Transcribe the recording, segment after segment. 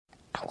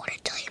I want to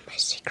tell you my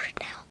secret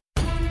now.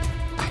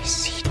 I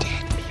see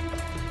dead people.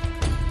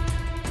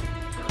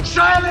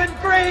 Silent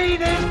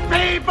Green is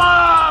people!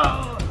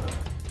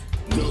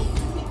 No.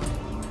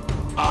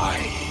 I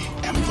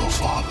am the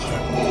Father.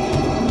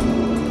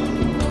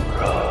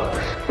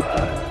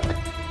 Rosebud.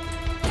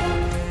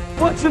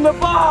 What's in the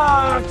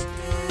box?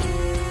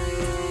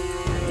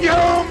 You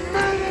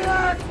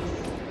maniac!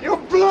 You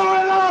blew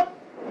it up!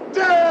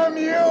 Damn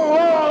you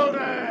all to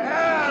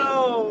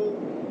hell!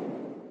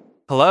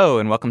 Hello,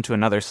 and welcome to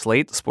another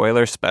Slate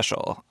Spoiler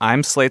Special.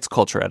 I'm Slate's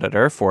culture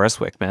editor, Forrest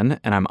Wickman,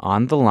 and I'm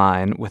on the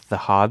line with the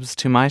Hobbs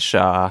to my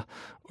Shaw,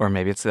 or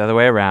maybe it's the other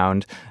way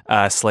around,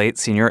 Slate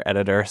senior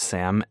editor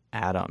Sam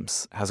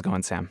Adams. How's it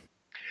going, Sam?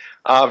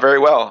 Very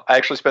well. I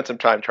actually spent some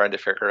time trying to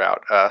figure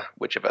out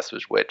which of us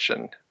was which,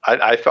 and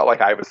I felt like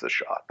I was the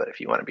Shaw, but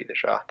if you want to be the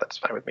Shaw, that's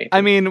fine with me.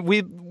 I mean,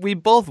 we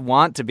both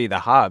want to be the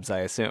Hobbs, I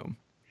assume.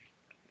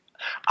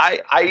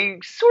 I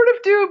sort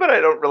of do, but I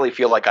don't really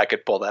feel like I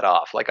could pull that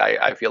off. Like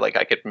I feel like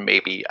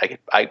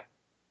I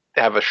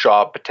have a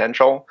Shaw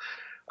potential.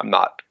 I don't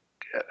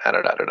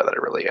know that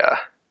I really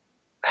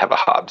have a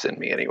Hobbs in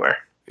me anywhere.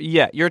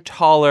 Yeah, you're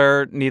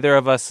taller. Neither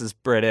of us is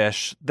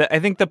British. I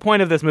think the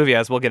point of this movie,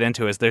 as we'll get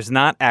into, is there's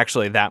not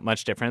actually that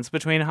much difference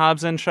between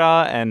Hobbs and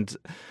Shaw, and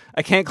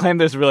I can't claim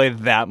there's really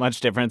that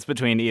much difference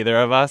between either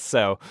of us.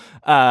 So,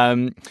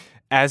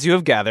 as you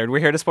have gathered, we're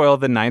here to spoil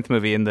the 9th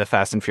movie in the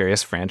Fast and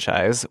Furious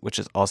franchise, which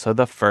is also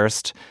the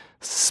first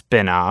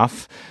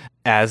spin-off.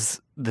 As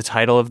the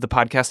title of the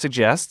podcast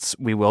suggests,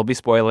 we will be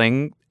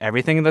spoiling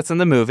everything that's in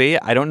the movie.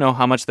 I don't know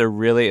how much there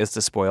really is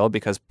to spoil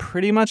because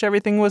pretty much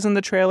everything was in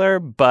the trailer,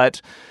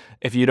 but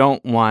if you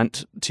don't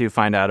want to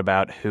find out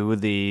about who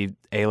the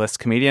A-list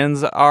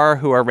comedians are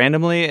who are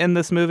randomly in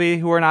this movie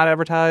who are not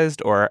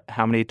advertised, or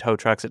how many tow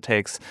trucks it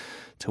takes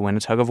to win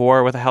a tug of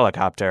war with a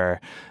helicopter,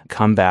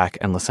 come back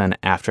and listen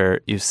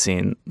after you've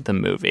seen the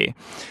movie.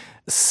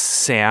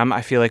 Sam,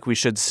 I feel like we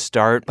should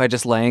start by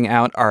just laying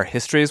out our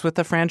histories with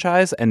the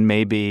franchise and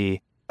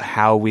maybe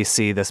how we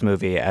see this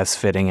movie as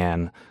fitting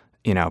in,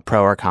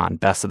 pro or con,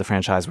 best of the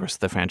franchise versus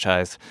the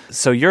franchise.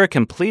 So you're a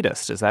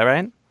completist, is that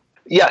right?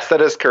 Yes,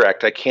 that is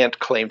correct. I can't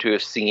claim to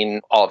have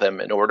seen all of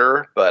them in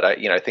order, but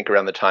I think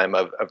around the time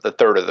of the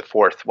third or the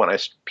fourth, when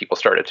people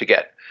started to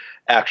get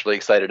actually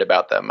excited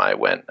about them, I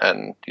went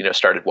and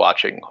started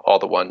watching all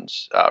the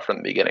ones from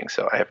the beginning.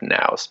 So I have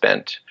now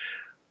spent,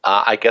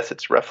 I guess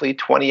it's roughly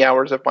 20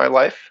 hours of my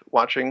life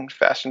watching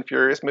Fast and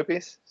Furious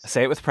movies.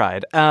 Say it with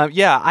pride.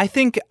 Yeah, I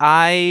think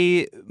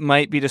I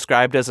might be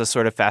described as a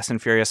sort of Fast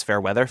and Furious fair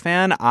weather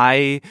fan.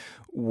 I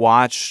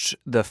watched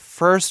the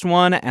first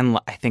one and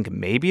I think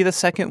maybe the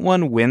second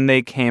one when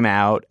they came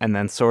out, and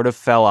then sort of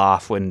fell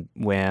off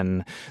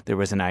when there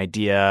was an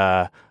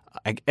idea,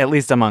 at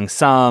least among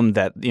some,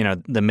 that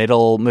the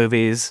middle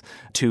movies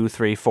 2,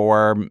 3,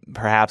 4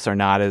 perhaps are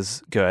not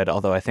as good,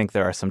 although I think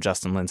there are some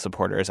Justin Lin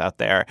supporters out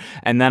there.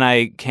 And then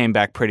I came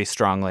back pretty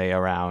strongly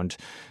around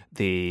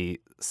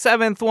the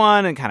 7th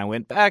one and kind of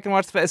went back and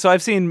watched so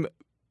I've seen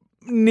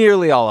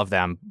nearly all of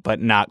them,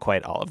 but not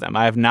quite all of them.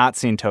 I have not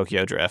seen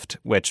Tokyo Drift,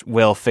 which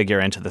will figure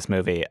into this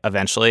movie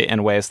eventually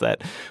in ways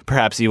that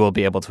perhaps you will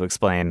be able to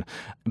explain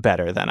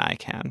better than I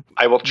can.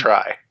 I will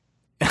try.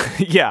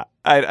 Yeah,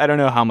 I don't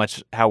know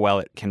how well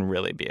it can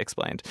really be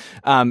explained.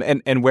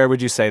 And where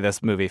would you say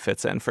this movie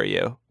fits in for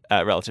you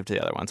relative to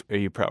the other ones? Are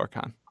you pro or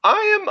con?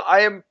 I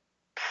am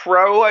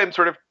pro. I'm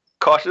sort of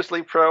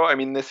cautiously pro. I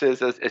mean, this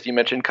is, as you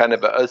mentioned, kind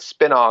of a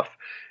spin-off.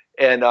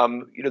 And,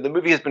 the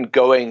movie has been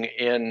going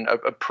in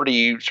a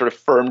pretty sort of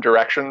firm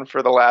direction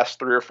for the last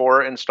 3 or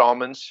 4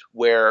 installments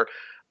where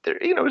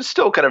it's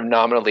still kind of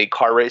nominally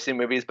car racing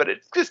movies, but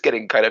it's just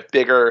getting kind of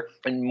bigger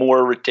and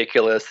more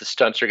ridiculous. The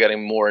stunts are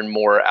getting more and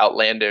more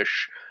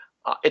outlandish.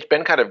 It's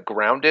been kind of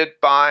grounded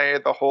by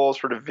the whole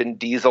sort of Vin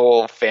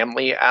Diesel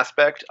family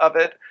aspect of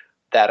it.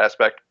 That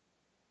aspect,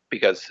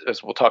 because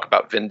as we'll talk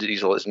about, Vin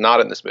Diesel is not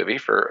in this movie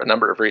for a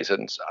number of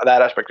reasons.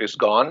 That aspect is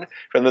gone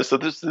from this. So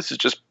this is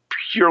just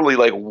purely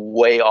like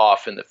way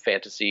off in the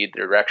fantasy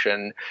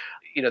direction.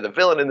 The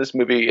villain in this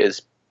movie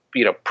is,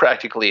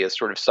 practically a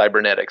sort of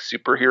cybernetic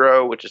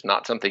superhero, which is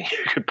not something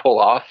you could pull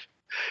off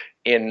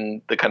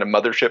in the kind of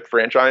Mothership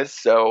franchise.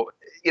 So,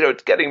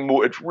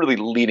 it's really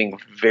leaning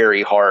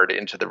very hard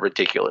into the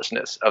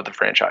ridiculousness of the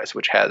franchise,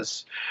 which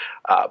has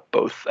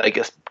both, I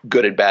guess,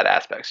 good and bad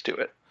aspects to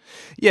it.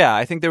 Yeah,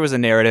 I think there was a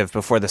narrative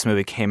before this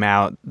movie came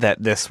out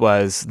that this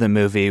was the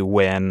movie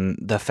when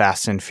the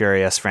Fast and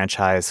Furious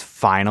franchise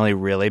finally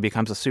really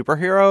becomes a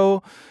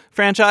superhero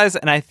franchise.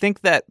 And I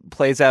think that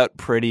plays out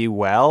pretty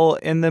well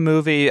in the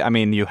movie. I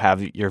mean, you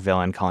have your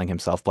villain calling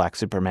himself Black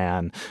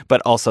Superman,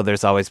 but also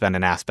there's always been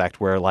an aspect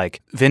where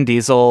like Vin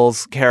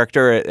Diesel's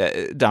character,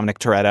 Dominic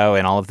Toretto,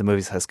 in all of the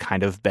movies has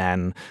kind of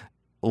been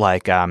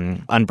like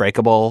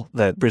Unbreakable,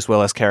 the Bruce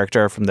Willis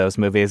character from those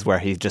movies, where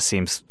he just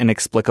seems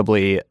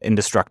inexplicably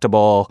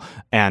indestructible,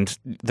 and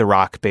The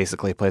Rock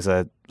basically plays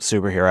a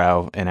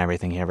superhero in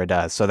everything he ever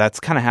does. So that's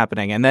kind of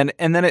happening. And then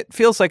it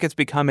feels like it's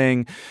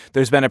becoming,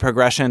 there's been a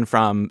progression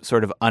from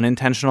sort of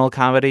unintentional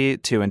comedy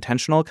to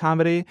intentional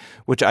comedy,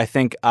 which I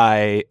think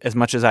as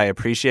much as I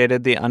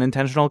appreciated the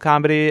unintentional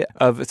comedy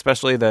of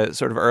especially the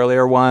sort of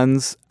earlier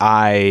ones,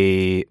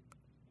 I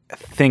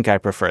think I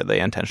prefer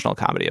the intentional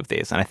comedy of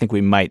these, and I think we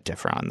might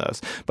differ on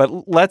those.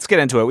 But let's get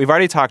into it. We've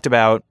already talked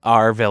about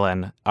our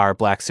villain, our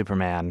Black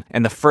Superman,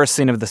 and the first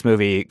scene of this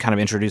movie kind of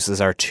introduces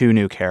our two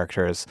new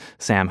characters.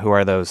 Sam, who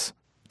are those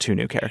two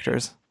new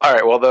characters? All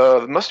right, well,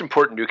 the most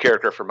important new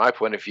character from my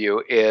point of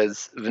view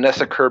is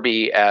Vanessa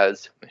Kirby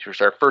as,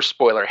 here's our first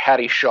spoiler,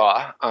 Hattie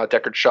Shaw,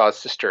 Deckard Shaw's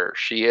sister.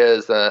 She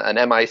is an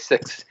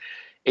MI6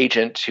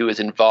 agent who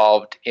is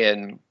involved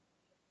in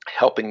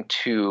helping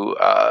to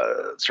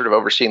sort of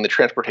overseeing the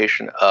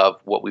transportation of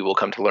what we will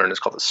come to learn is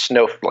called the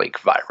snowflake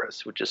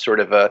virus, which is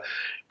sort of a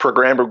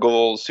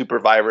programmable super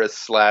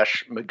virus /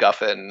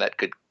 MacGuffin that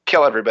could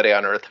kill everybody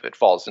on Earth if it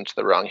falls into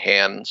the wrong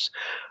hands.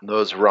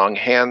 Those wrong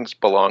hands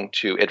belong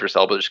to Idris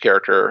Elba's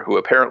character, who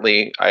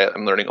apparently,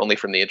 I'm learning only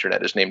from the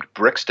internet, is named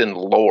Brixton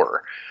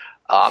Lore.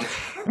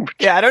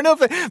 Yeah, I don't know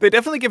if they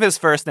definitely give his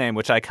first name,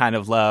 which I kind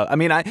of love. I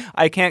mean,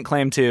 I can't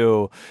claim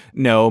to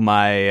know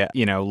my,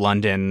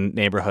 London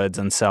neighborhoods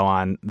and so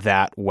on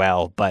that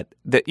well, but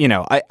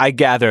I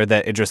gather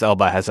that Idris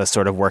Elba has a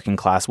sort of working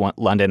class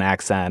London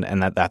accent,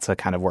 and that's a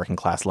kind of working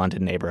class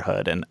London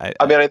neighborhood. And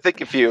I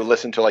think if you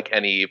listen to like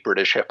any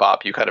British hip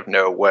hop, you kind of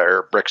know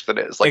where Brixton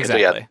is. Like,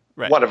 exactly.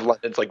 Right. One of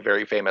London's like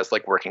very famous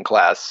like working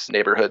class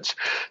neighborhoods.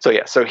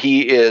 So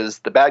he is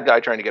the bad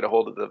guy trying to get a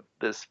hold of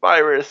this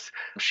virus.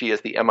 She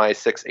is the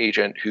MI6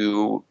 agent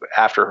who,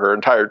 after her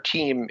entire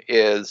team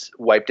is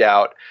wiped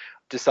out,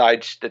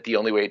 decides that the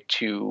only way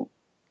to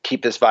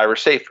keep this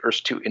virus safe is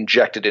to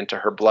inject it into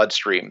her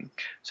bloodstream.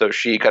 So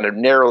she kind of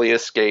narrowly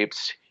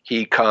escapes.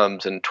 He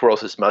comes and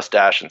twirls his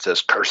mustache and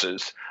says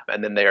curses,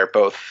 and then they are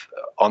both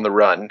on the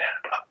run,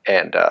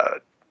 and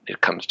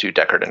it comes to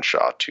Deckard and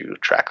Shaw to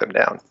track them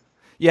down.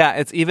 Yeah,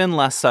 it's even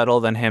less subtle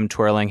than him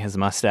twirling his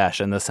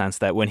mustache, in the sense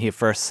that when he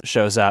first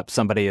shows up,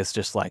 somebody is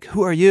just like,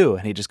 "Who are you?"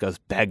 And he just goes,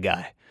 "Bad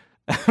guy,"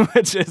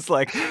 which is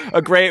like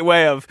a great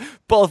way of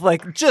both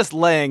like just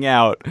laying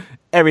out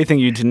everything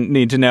you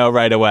need to know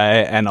right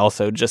away, and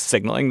also just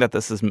signaling that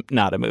this is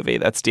not a movie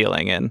that's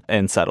dealing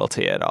in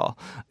subtlety at all.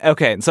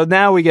 Okay, so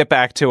now we get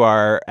back to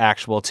our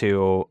actual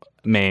two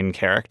main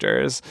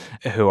characters,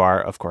 who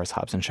are, of course,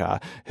 Hobbs and Shaw,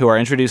 who are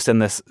introduced in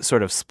this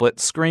sort of split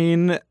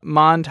screen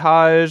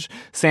montage.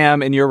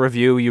 Sam, in your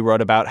review, you wrote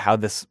about how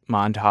this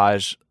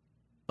montage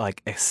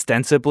like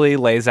extensively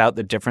lays out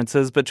the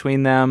differences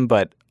between them,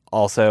 but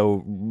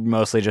also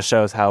mostly just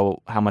shows how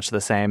much the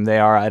same they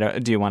are.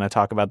 Do you want to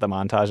talk about the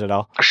montage at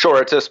all?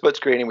 Sure. It's a split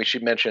screen, and we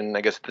should mention,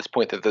 I guess, at this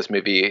point, that this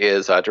movie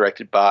is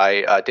directed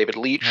by David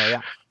Leitch. Oh,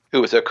 yeah. Who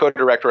was a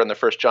co-director on the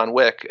first John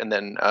Wick, and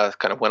then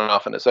kind of went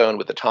off on his own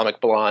with Atomic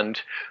Blonde.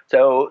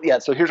 So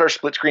here's our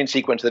split screen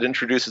sequence that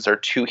introduces our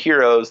two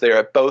heroes. They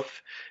are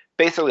both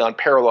basically on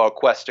parallel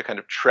quests to kind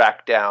of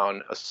track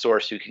down a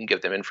source who can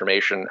give them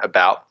information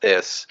about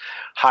this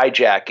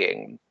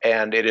hijacking.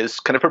 And it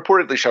is kind of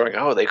purportedly showing,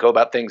 they go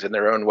about things in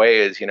their own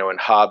ways, and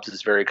Hobbs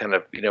is very kind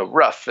of,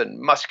 rough and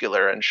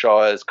muscular, and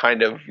Shaw is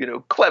kind of,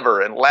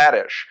 clever and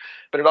laddish.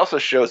 But it also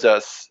shows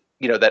us,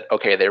 that,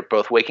 okay, they're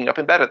both waking up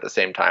in bed at the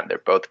same time. They're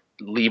both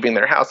leaving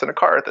their house in a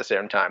car at the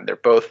same time. They're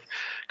both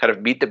kind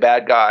of meet the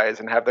bad guys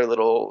and have their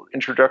little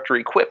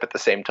introductory quip at the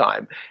same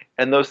time.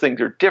 And those things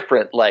are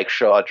different, like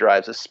Shaw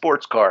drives a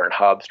sports car and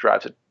Hobbs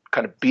drives a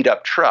kind of beat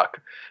up truck.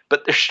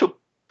 But they're still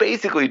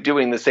basically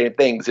doing the same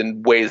things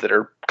in ways that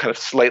are kind of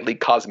slightly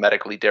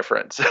cosmetically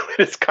different. So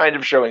it's kind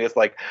of showing us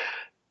like,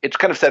 it's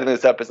kind of setting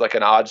this up as like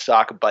an odd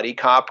sock buddy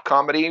cop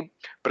comedy.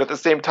 But at the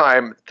same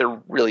time,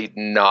 they're really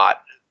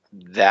not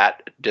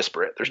that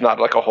disparate. There's not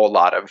a whole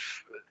lot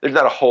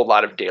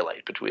of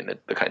daylight between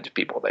the kinds of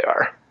people they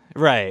are.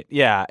 Right.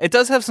 Yeah. It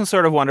does have some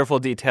sort of wonderful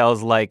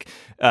details, like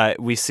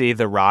we see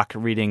The Rock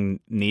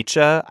reading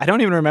Nietzsche. I don't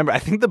even remember. I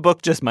think the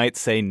book just might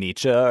say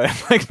Nietzsche, or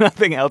like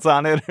nothing else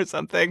on it or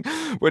something,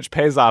 which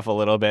pays off a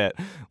little bit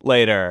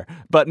later.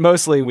 But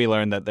mostly we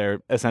learn that they're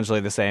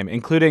essentially the same,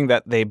 including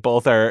that they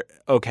both are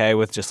okay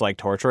with just like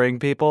torturing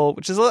people,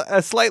 which is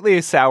a slightly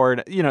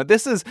soured,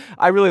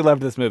 I really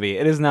loved this movie.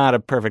 It is not a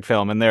perfect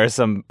film, and there are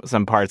some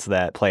parts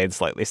that played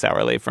slightly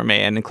sourly for me,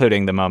 and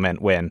including the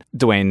moment when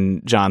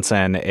Dwayne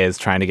Johnson is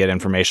trying to get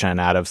information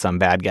out of some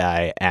bad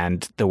guy,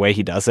 and the way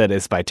he does it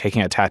is by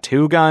taking a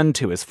tattoo gun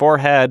to his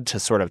forehead to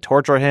sort of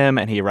torture him,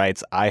 and he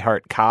writes "I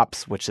heart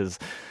cops," which is,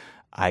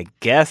 I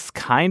guess,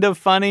 kind of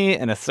funny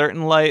in a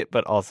certain light,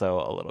 but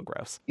also a little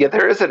gross. Yeah,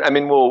 there isn't. I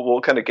mean,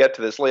 we'll kind of get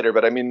to this later,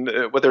 but I mean,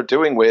 what they're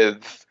doing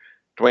with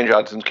Dwayne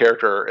Johnson's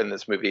character in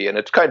this movie, and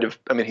it's kind of,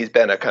 I mean, he's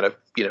been a kind of,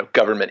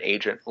 government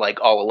agent like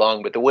all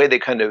along, but the way they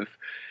kind of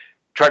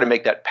try to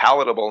make that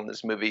palatable in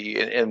this movie,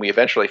 and we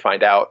eventually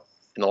find out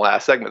in the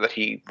last segment that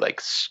he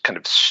kind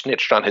of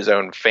snitched on his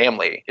own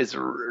family is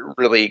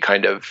really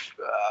kind of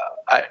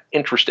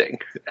interesting,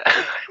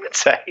 I would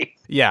say.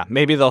 Yeah,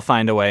 maybe they'll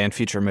find a way in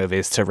future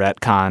movies to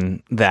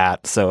retcon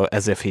that, so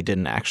as if he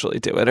didn't actually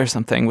do it or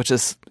something, which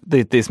is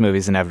these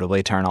movies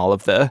inevitably turn all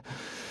of the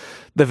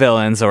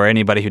villains or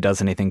anybody who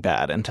does anything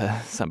bad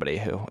into somebody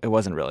who it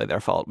wasn't really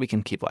their fault. We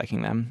can keep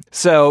liking them.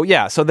 So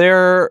yeah, so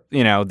they're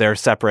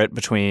separate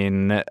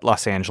between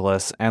Los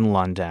Angeles and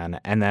London.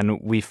 And then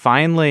we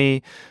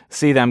finally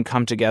see them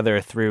come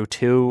together through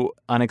two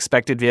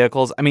unexpected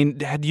vehicles. I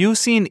mean, had you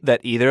seen that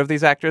either of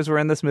these actors were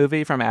in this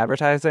movie from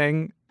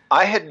advertising?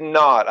 I had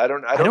not. I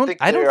don't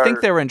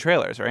think they were in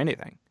trailers or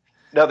anything.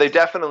 No, they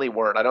definitely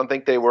weren't. I don't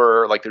think they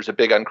were. There's a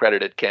big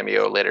uncredited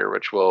cameo later,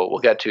 which we'll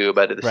get to.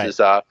 But this is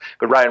but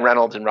Ryan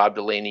Reynolds and Rob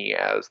Delaney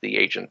as the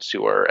agents,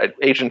 who are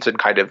agents and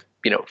kind of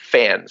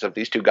fans of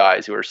these two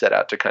guys who are set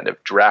out to kind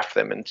of draft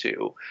them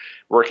into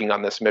working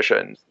on this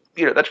mission.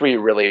 That's where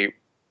you really,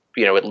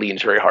 it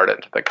leans very hard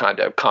into the kind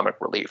of comic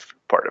relief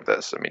part of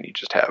this. I mean, you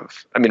just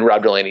have. I mean,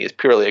 Rob Delaney is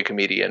purely a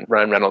comedian.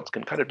 Ryan Reynolds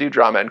can kind of do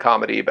drama and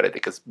comedy, but I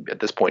think is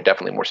at this point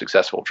definitely more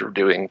successful for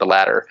doing the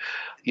latter.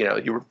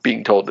 You were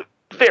being told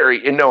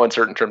very, in no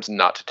uncertain terms,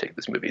 not to take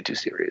this movie too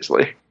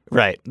seriously.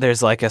 Right.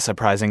 There's a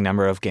surprising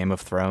number of Game of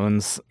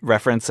Thrones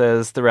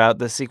references throughout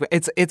the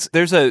sequence.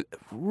 There's a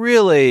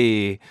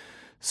really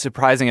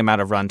surprising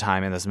amount of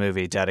runtime in this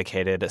movie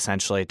dedicated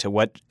essentially to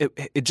what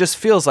it just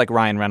feels like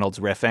Ryan Reynolds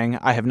riffing.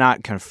 I have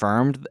not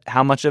confirmed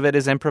how much of it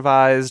is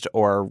improvised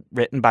or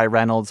written by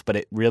Reynolds, but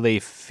it really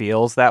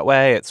feels that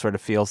way. It sort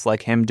of feels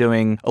like him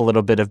doing a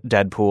little bit of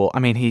Deadpool. I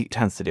mean, he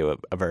tends to do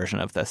a version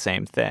of the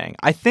same thing.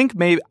 I think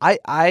maybe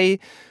I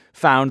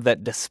found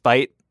that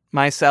despite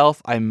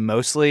myself, I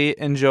mostly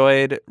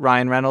enjoyed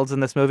Ryan Reynolds in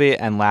this movie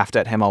and laughed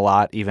at him a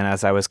lot, even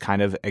as I was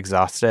kind of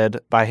exhausted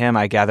by him.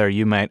 I gather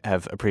you might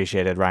have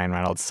appreciated Ryan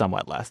Reynolds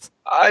somewhat less.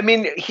 I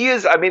mean,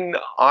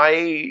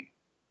 I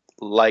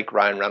like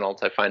Ryan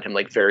Reynolds. I find him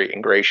very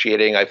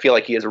ingratiating. I feel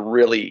like he is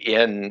really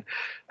in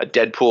a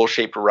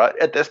Deadpool-shaped rut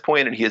at this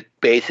point, and he is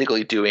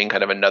basically doing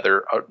kind of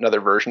another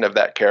version of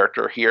that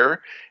character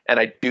here. And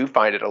I do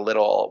find it a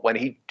little, when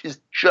he is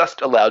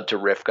just allowed to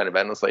riff kind of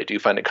endlessly, I do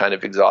find it kind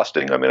of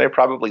exhausting. I mean, I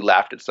probably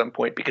laughed at some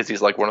point because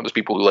he's one of those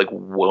people who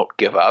won't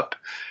give up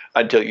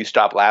until you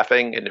stop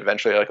laughing, and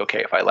eventually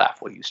okay, if I laugh,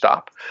 will you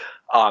stop?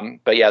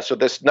 But yeah, so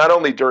this not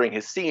only during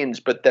his scenes,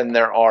 but then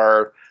there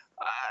are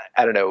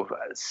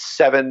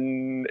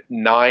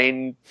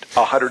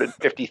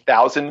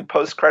 150,000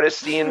 post-credit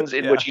scenes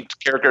in which each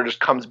character just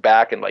comes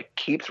back and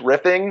keeps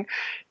riffing.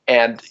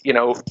 And,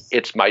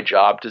 it's my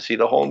job to see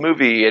the whole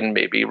movie and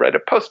maybe write a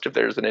post if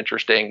there's an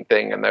interesting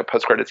thing in the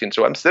post-credit scene.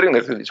 So I'm sitting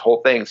there through these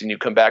whole things, and you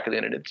come back at the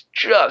end and it's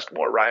just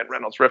more Ryan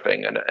Reynolds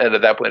riffing. And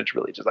at that point, it's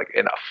really just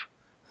enough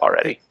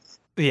already.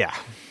 Yeah.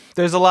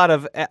 There's a lot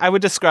of, I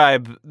would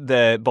describe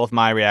both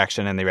my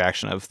reaction and the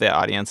reaction of the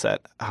audience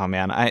at, oh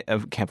man, I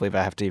can't believe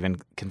I have to even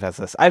confess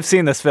this. I've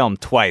seen this film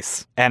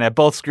twice, and at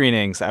both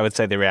screenings, I would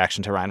say the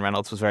reaction to Ryan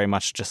Reynolds was very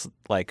much just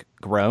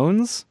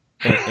groans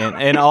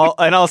in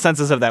all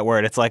senses of that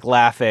word. It's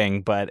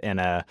laughing, but in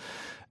a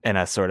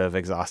sort of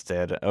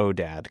exhausted, oh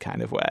dad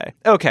kind of way.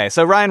 Okay,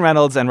 so Ryan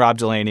Reynolds and Rob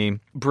Delaney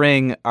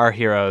bring our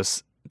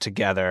heroes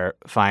together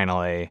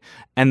finally,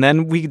 and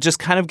then we just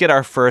kind of get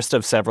our first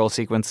of several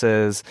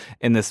sequences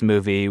in this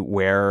movie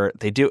where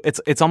they do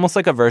it's almost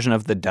like a version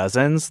of The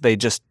Dozens. They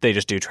just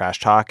do trash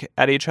talk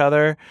at each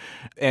other.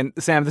 And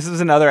Sam, this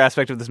is another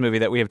aspect of this movie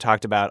that we have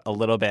talked about a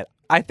little bit.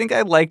 I think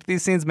I liked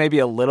these scenes maybe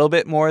a little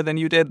bit more than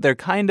you did. They're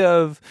kind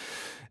of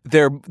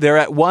they're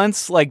at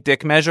once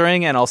dick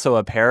measuring and also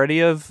a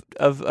parody of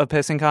a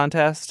pissing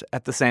contest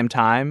at the same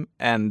time,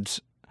 and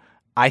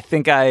I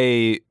think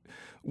I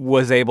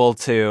was able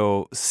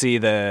to see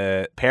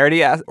the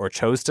parody or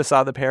chose to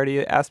saw the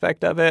parody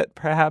aspect of it,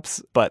 perhaps.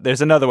 But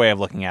there's another way of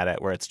looking at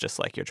it where it's just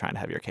you're trying to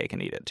have your cake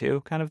and eat it too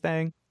kind of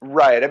thing.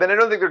 Right. I mean, I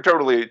don't think they're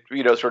totally,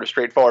 sort of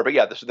straightforward. But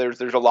yeah, there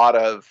are a lot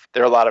of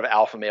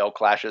alpha male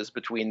clashes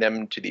between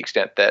them, to the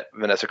extent that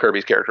Vanessa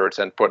Kirby's character at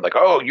some point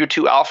oh, you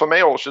two alpha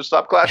males should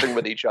stop clashing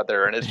with each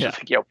other. And it's just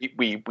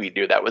we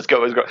knew that was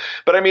going.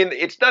 But I mean,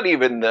 it's not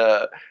even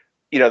the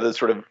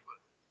sort of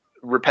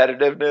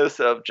repetitiveness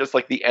of just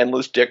the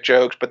endless dick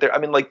jokes, but there, I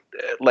mean,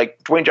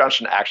 Dwayne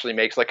Johnson actually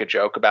makes a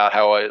joke about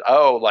how a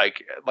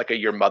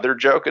your mother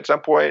joke at some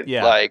point.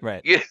 Yeah,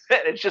 right.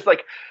 It's just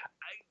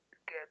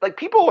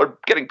people are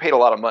getting paid a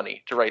lot of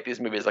money to write these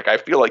movies. I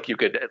feel you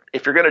could,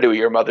 if you're going to do a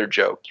your mother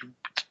joke,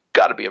 it's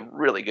got to be a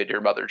really good your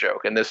mother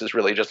joke. And this is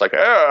really just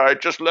I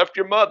just left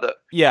your mother.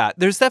 Yeah,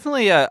 there's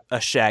definitely a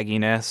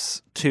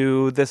shagginess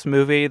to this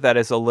movie that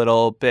is a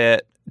little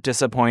bit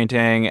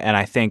disappointing, and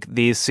I think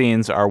these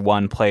scenes are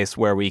one place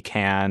where we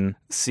can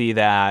see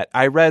that.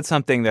 I read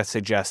something that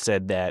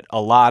suggested that a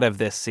lot of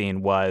this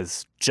scene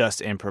was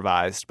just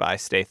improvised by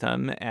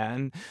Statham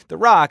and The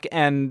Rock,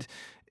 and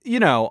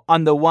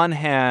on the one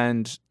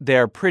hand,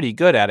 they're pretty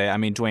good at it. I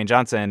mean, Dwayne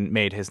Johnson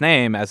made his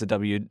name as a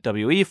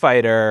WWE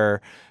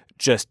fighter.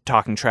 just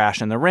talking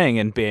trash in the ring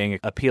and being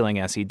appealing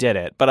as he did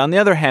it. But on the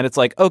other hand, it's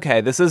like, okay,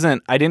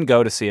 I didn't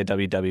go to see a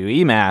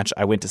WWE match.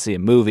 I went to see a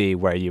movie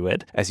where you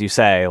would, as you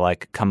say,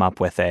 like come up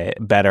with a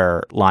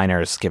better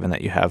liners, given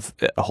that you have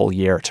a whole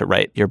year to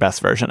write your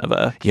best version of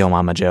a Yo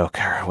Mama joke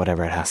or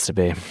whatever it has to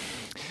be.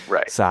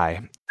 Right.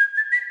 Sigh.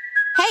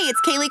 Hey,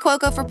 it's Kaylee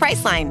Cuoco for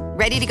Priceline.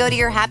 Ready to go to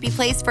your happy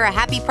place for a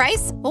happy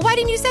price? Well, why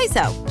didn't you say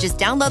so? Just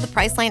download the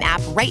Priceline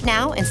app right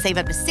now and save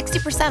up to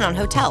 60% on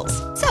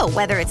hotels. So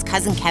whether it's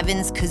Cousin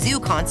Kevin's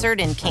Kazoo Concert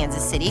in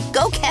Kansas City,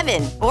 go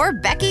Kevin, or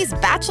Becky's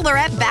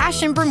Bachelorette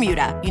Bash in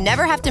Bermuda, you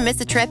never have to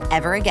miss a trip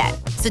ever again.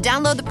 So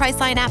download the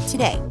Priceline app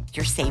today.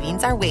 Your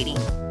savings are waiting.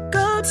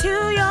 Go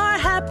to your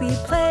happy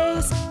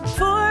place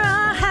for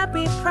a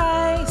happy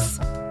price.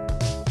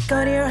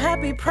 Go to your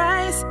happy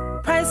price,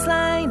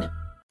 Priceline.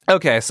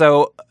 Okay,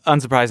 so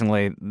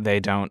unsurprisingly, they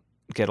don't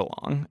get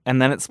along.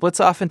 And then it splits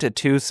off into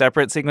two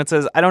separate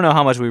sequences. I don't know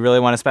how much we really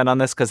want to spend on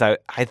this because I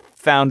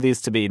found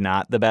these to be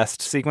not the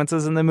best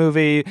sequences in the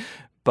movie.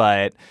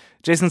 But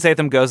Jason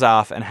Statham goes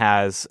off and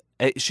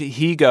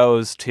he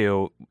goes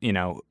to,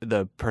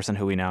 the person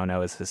who we now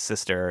know as his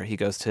sister. He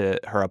goes to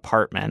her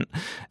apartment.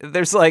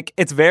 There's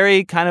it's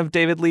very kind of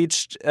David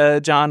Leitch,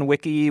 John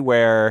Wicky,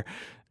 where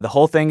the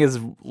whole thing is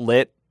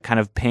lit kind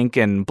of pink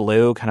and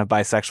blue, kind of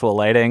bisexual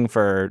lighting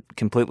for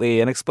completely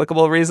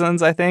inexplicable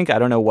reasons, I think. I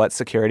don't know what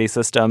security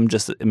system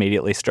just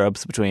immediately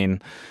strobes between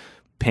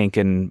pink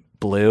and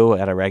blue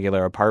at a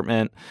regular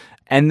apartment.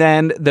 And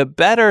then the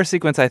better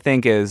sequence, I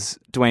think, is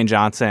Dwayne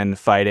Johnson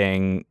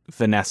fighting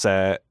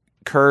Vanessa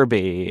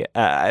Kirby.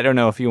 I don't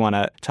know if you want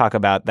to talk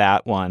about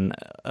that one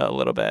a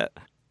little bit.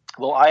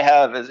 Well, I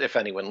have, as if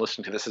anyone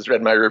listening to this has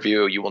read my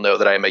review, you will know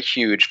that I am a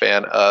huge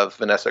fan of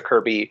Vanessa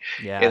Kirby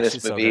in this movie.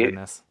 So good in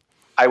this.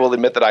 I will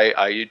admit that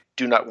I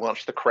do not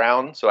watch The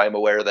Crown, so I'm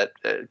aware that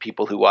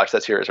people who watch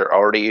that series are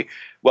already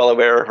well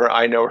aware of her.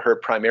 I know her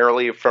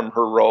primarily from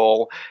her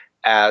role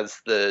as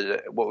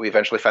what we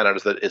eventually found out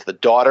is the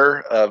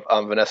daughter of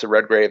Vanessa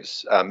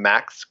Redgrave's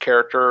Max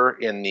character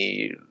in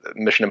the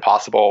Mission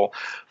Impossible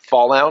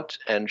Fallout,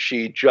 and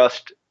she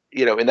just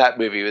in that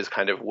movie was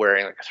kind of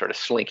wearing a sort of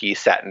slinky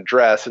satin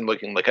dress and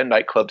looking like a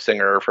nightclub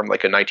singer from a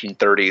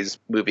 1930s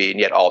movie, and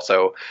yet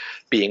also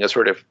being a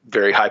sort of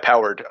very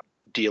high-powered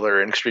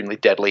dealer in extremely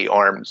deadly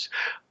arms.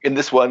 In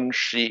this one,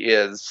 she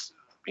is,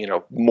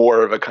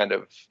 more of a kind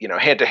of,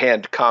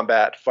 hand-to-hand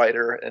combat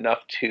fighter, enough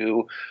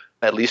to,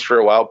 at least for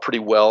a while, pretty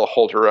well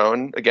hold her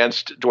own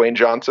against Dwayne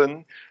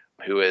Johnson,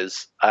 who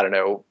is, I don't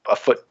know, a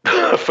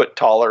foot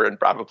taller and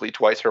probably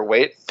twice her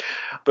weight.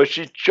 But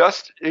she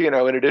just, in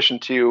addition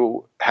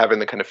to having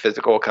the kind of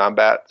physical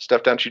combat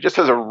stuff done, she just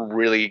has a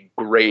really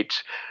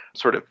great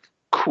sort of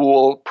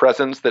cool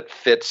presence that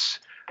fits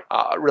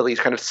really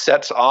kind of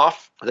sets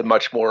off the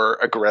much more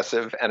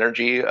aggressive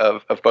energy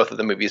of both of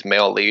the movie's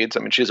male leads. I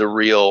mean, she's a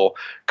real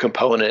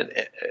component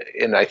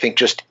in, I think,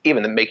 just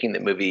even making the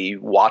movie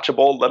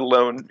watchable, let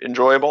alone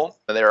enjoyable.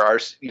 And there are,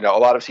 a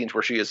lot of scenes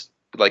where she is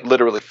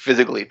literally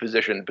physically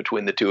positioned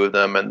between the two of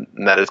them. And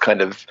that is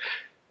kind of,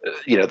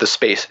 the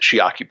space she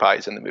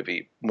occupies in the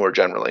movie more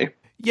generally.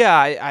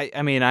 Yeah,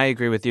 I mean, I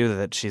agree with you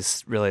that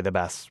she's really the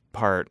best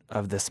part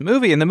of this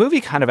movie. And the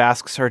movie kind of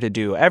asks her to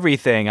do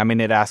everything. I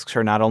mean, it asks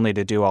her not only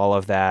to do all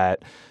of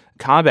that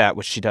combat,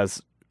 which she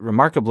does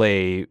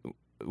remarkably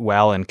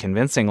well and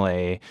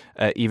convincingly,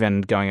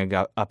 even going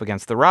up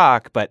against The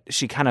Rock, but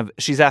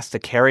she's asked to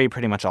carry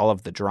pretty much all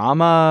of the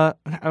drama.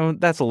 Oh,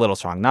 that's a little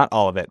strong, not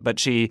all of it, but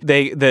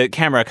the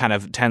camera kind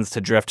of tends to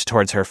drift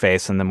towards her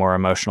face in the more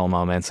emotional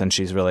moments, and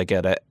she's really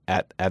good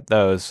at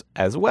those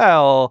as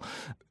well.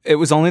 It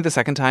was only the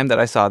second time that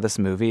I saw this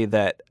movie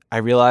that I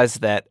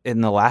realized that in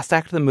the last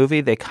act of the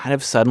movie, they kind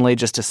of suddenly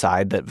just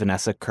decide that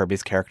Vanessa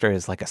Kirby's character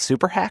is like a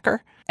super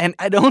hacker. And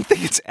I don't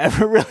think it's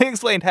ever really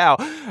explained how.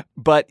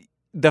 But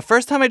the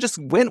first time I just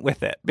went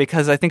with it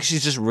because I think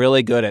she's just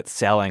really good at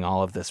selling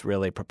all of this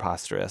really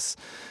preposterous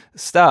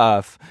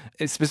stuff.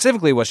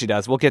 Specifically what she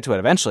does, we'll get to it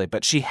eventually,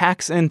 but she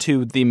hacks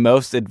into the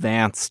most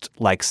advanced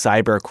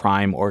cyber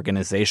crime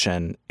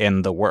organization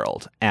in the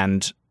world.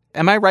 And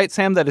am I right,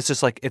 Sam, that it's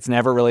just it's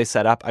never really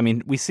set up? I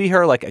mean, we see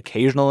her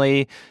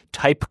occasionally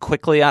type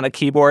quickly on a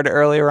keyboard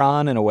earlier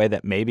on in a way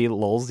that maybe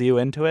lulls you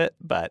into it,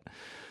 but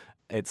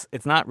it's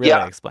not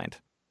really explained.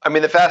 I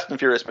mean, the Fast and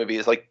Furious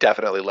movies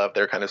definitely love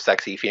their kind of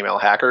sexy female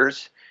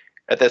hackers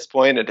at this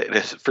point. It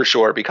has for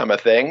sure become a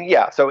thing.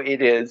 Yeah, so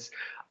it is.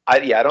 I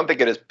don't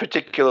think it is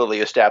particularly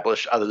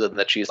established other than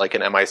that she's an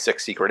MI6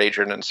 secret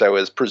agent and so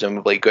is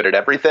presumably good at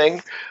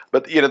everything.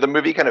 But, the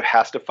movie kind of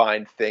has to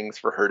find things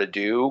for her to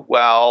do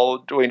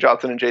while Dwayne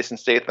Johnson and Jason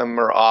Statham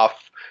are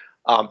off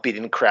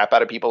beating the crap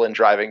out of people and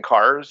driving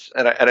cars.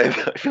 And I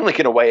feel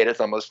in a way it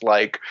is almost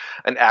like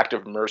an act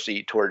of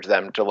mercy towards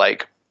them to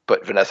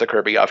put Vanessa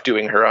Kirby off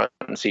doing her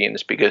own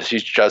scenes because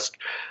she's just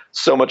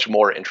so much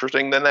more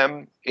interesting than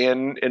them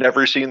in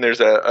every scene.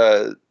 There's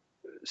a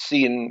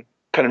scene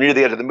kind of near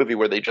the end of the movie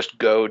where they just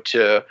go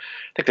to, I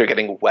think they're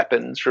getting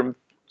weapons from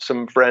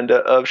some friend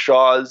of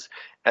Shaw's,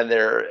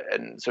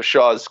 and so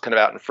Shaw's kind of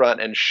out in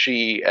front, and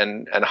she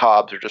and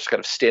Hobbs are just kind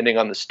of standing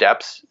on the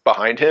steps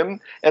behind him,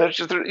 and it's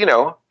just,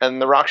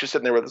 and The Rock's just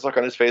sitting there with this look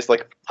on his face,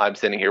 like, I'm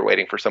standing here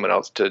waiting for someone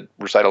else to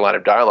recite a line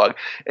of dialogue,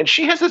 and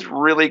she has this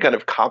really kind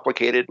of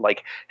complicated,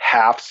 like,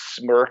 half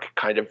smirk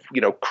kind of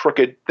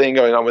crooked thing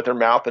going on with her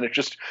mouth, and it's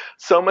just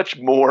so much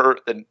more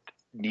than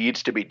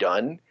needs to be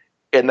done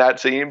in that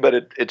scene, but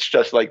it's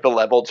just like the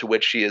level to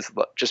which she is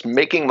just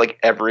making like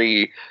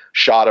every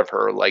shot of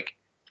her like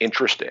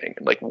interesting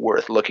and like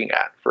worth looking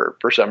at for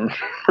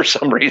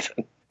some reason.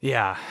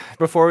 Yeah.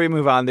 Before we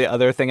move on, the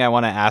other thing I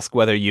want to ask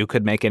whether you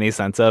could make any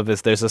sense of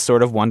is there's a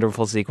sort of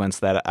wonderful sequence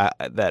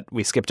that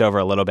we skipped over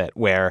a little bit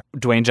where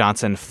Dwayne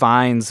Johnson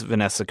finds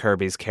Vanessa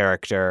Kirby's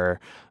character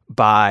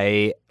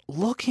by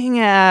looking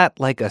at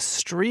like a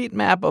street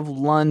map of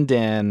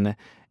London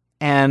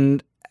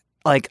and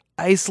like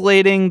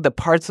isolating the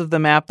parts of the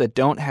map that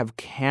don't have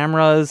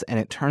cameras, and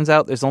it turns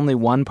out there's only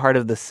one part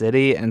of the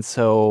city, and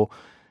so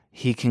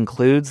he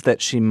concludes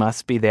that she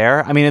must be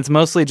there. I mean, it's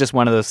mostly just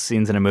one of those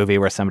scenes in a movie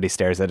where somebody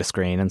stares at a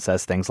screen and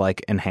says things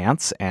like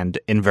enhance and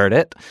invert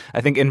it.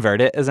 I think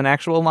invert it is an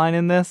actual line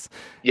in this.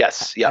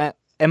 Yes, yeah.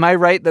 Am I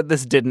right that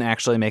this didn't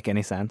actually make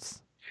any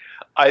sense?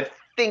 I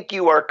think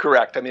you are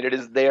correct. I mean, it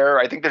is there.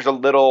 I think there's a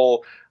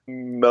little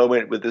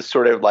moment with this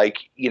sort of like,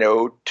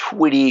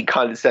 twitty,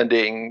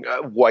 condescending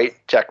white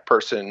tech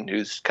person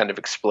who's kind of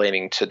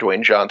explaining to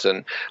Dwayne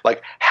Johnson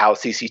like how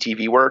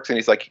CCTV works, and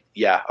he's like,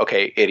 yeah,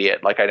 okay,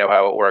 idiot, like I know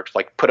how it works,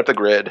 like put up the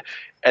grid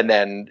and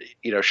then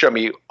show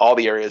me all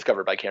the areas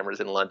covered by cameras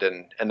in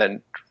London, and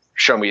then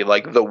show me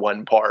like the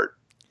one part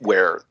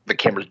where the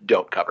cameras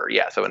don't cover.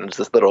 Yeah, so it's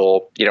this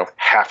little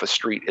half a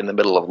street in the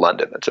middle of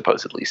London that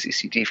supposedly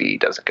CCTV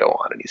doesn't go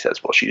on, and he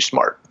says, well, she's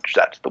smart,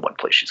 that's the one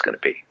place she's going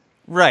to be.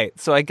 Right.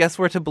 So I guess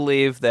we're to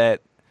believe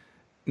that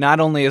not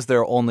only is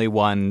there only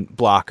one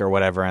block or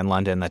whatever in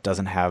London that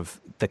doesn't have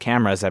the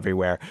cameras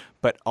everywhere,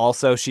 but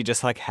also she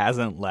just like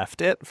hasn't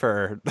left it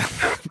for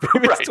the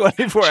previous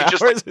 24 hours.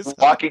 She's just like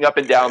walking up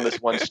and down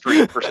this one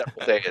street for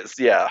several days.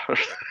 Yeah.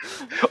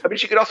 I mean,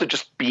 she could also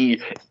just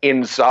be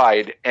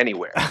inside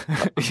anywhere.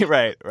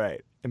 Right.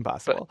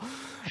 Impossible.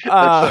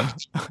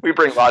 We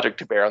bring logic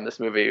to bear on this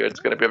movie. It's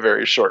going to be a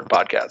very short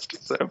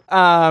podcast. So.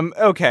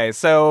 Okay,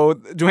 so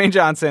Dwayne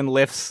Johnson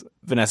lifts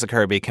Vanessa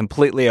Kirby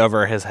completely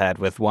over his head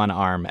with one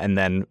arm and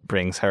then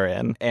brings her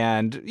in.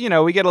 And,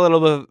 we get a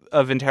little bit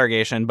of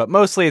interrogation, but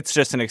mostly it's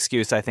just an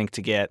excuse, I think,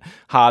 to get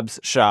Hobbs,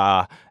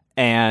 Shaw,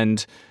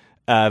 and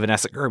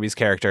Vanessa Kirby's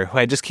character, who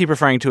I just keep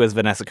referring to as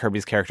Vanessa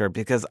Kirby's character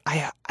because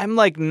I'm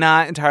like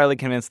not entirely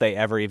convinced they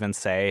ever even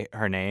say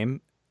her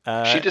name.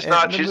 She does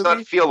not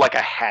feel like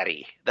a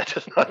Hattie. That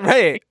does not.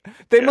 Right.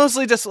 They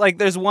mostly just like,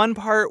 there's one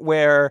part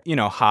where,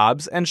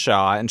 Hobbs and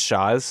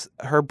Shaw's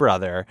her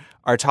brother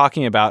are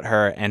talking about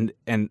her, and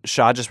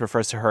Shaw just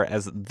refers to her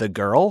as the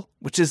girl,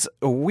 which is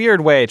a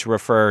weird way to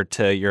refer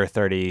to your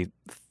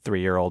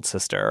 33-year-old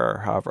sister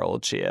or however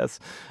old she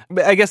is.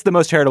 But I guess the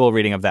most charitable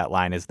reading of that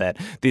line is that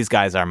these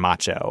guys are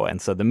macho,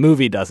 and so the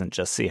movie doesn't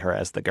just see her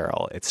as the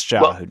girl. It's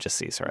Shaw who just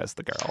sees her as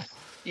the girl.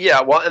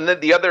 Yeah, well, and then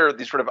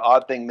the sort of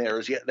odd thing there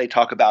is they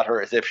talk about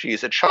her as if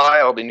she's a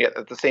child, and yet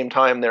at the same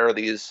time there are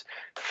these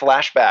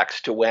flashbacks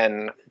to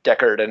when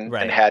Deckard and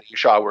Hattie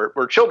Shaw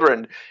were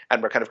children,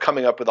 and were kind of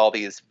coming up with all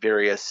these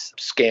various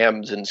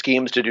scams and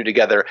schemes to do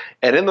together.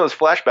 And in those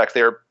flashbacks,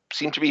 they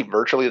seem to be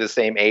virtually the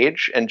same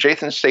age, and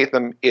Jason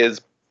Statham is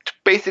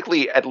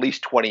basically at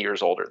least 20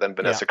 years older than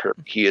Vanessa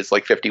Kirby. He is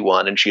like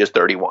 51 and she is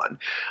 31.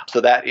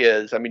 So that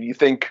is, I mean, you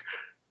think,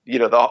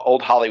 the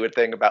old Hollywood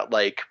thing about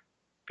like,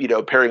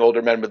 pairing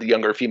older men with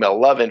younger female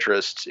love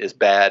interests is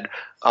bad.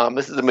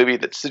 This is a movie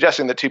that's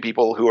suggesting that two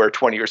people who are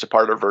 20 years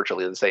apart are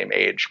virtually the same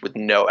age with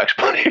no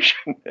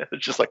explanation.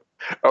 It's just like,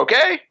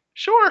 okay,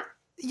 sure.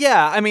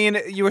 Yeah, I mean,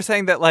 you were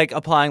saying that like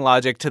applying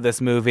logic to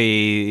this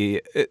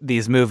movie,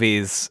 these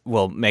movies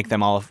will make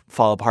them all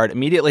fall apart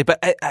immediately.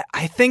 But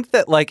I think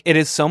that like it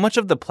is so much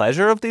of the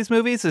pleasure of these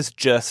movies is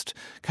just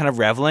kind of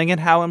reveling in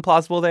how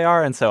implausible they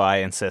are. And so I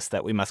insist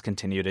that we must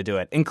continue to do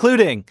it,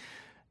 including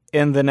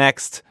in the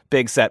next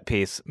big set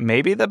piece,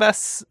 maybe the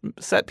best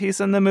set piece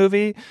in the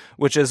movie,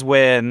 which is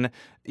when,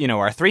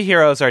 our three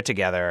heroes are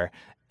together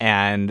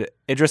and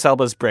Idris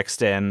Elba's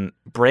Brixton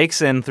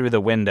breaks in through the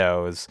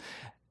windows,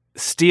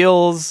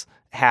 steals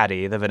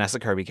Hattie, the Vanessa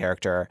Kirby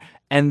character,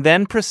 and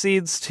then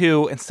proceeds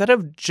to, instead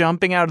of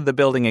jumping out of the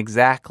building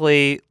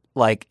exactly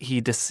like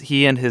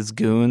he and his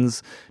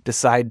goons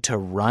decide to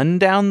run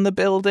down the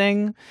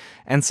building.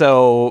 And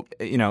so,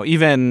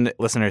 even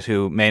listeners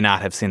who may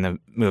not have seen the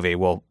movie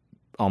will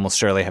almost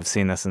surely have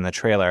seen this in the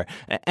trailer.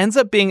 It ends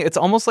up being, it's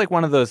almost like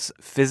one of those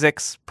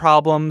physics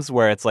problems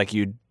where it's like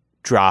you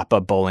drop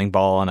a bowling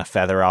ball and a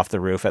feather off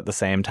the roof at the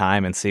same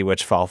time and see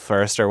which fall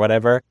first or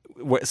whatever.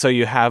 So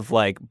you have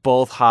like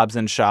both Hobbs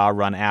and Shaw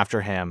run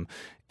after him.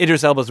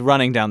 Idris Elba's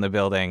running down the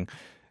building.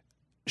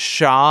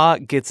 Shaw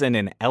gets in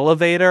an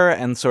elevator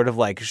and sort of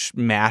like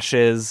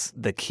mashes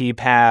the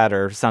keypad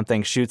or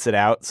something, shoots it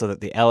out so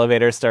that the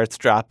elevator starts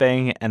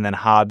dropping, and then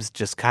Hobbs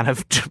just kind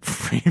of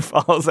free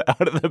falls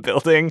out of the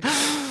building.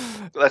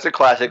 That's a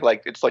classic.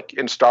 Like, it's like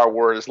in Star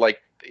Wars,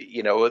 like,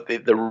 you know,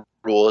 the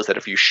rule is that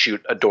if you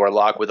shoot a door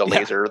lock with a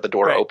laser, the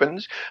door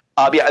opens.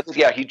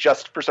 He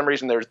just, for some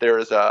reason,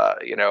 there's a,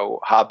 you know,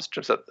 Hobbs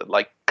jumps out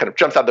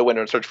the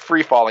window and starts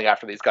free falling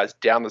after these guys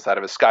down the side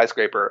of a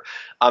skyscraper.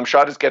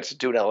 Shaw just gets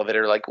to an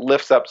elevator, like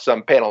lifts up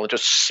some panel and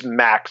just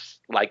smacks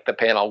like the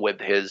panel with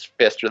his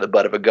fist or the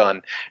butt of a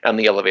gun, and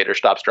the elevator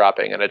stops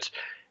dropping. And it's,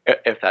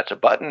 if that's a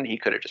button, he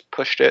could have just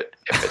pushed it.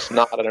 If it's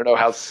not, I don't know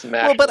how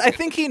smashed. Well, but I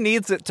think he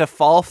needs it to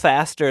fall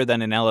faster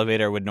than an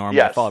elevator would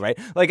normally fall, right?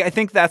 Like, I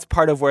think that's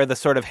part of where the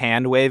sort of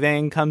hand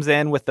waving comes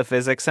in with the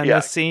physics in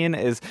this scene,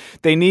 is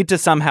they need to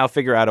somehow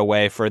figure out a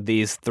way for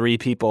these three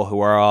people who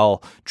are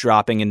all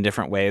dropping in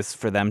different ways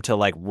for them to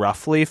like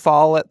roughly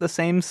fall at the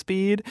same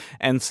speed.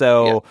 And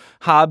so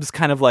Hobbs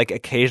kind of like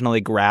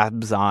occasionally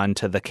grabs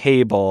onto the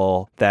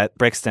cable that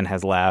Brixton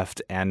has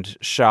left, and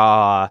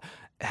Shaw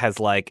has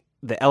like,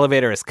 the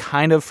elevator is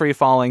kind of free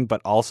falling,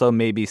 but also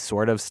maybe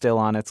sort of still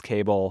on its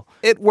cable.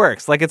 It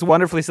works. Like, it's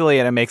wonderfully silly,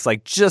 and it makes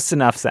like just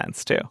enough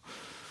sense too.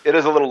 It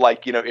is a little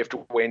like, you know, if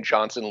Dwayne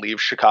Johnson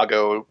leaves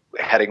Chicago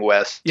heading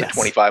west to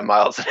 25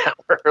 miles an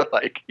hour,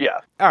 like,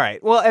 All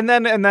right. Well, and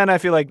then I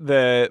feel like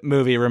the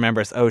movie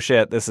remembers, oh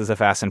shit, this is a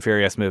Fast and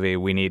Furious movie.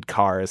 We need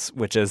cars,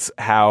 which is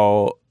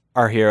how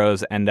our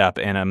heroes end up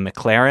in a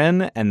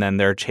McLaren, and then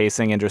they're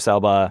chasing Idris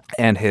Elba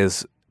and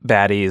his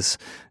baddies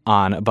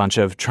on a bunch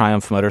of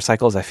Triumph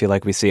motorcycles. I feel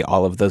like we see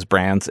all of those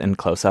brands in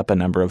close-up a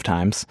number of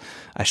times.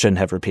 I shouldn't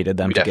have repeated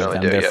them to give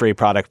them their free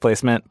product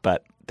placement,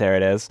 but there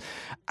it is.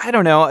 I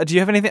don't know. Do you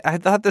have anything? I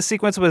thought the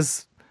sequence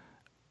was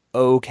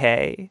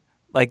okay.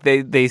 Like,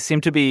 they seem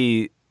to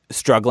be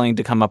struggling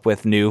to come up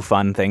with new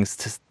fun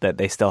things that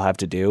they still have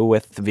to do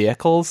with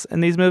vehicles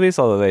in these movies,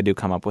 although they do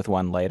come up with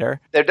one later.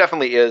 There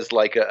definitely is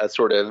like a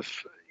sort of,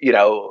 you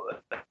know,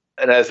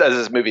 and as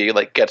this movie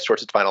like gets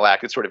towards its final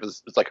act, it's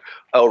like,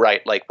 oh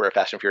right, like we're a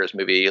Fast and Furious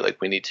movie, like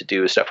we need to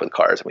do stuff with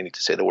cars, and we need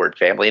to say the word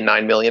family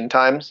 9 million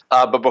times.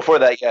 But before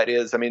that, it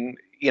is. I mean,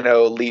 you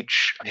know,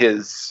 Leach,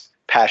 his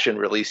passion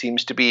really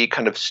seems to be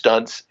kind of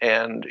stunts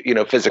and, you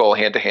know, physical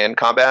hand-to-hand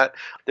combat.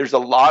 There's a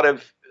lot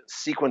of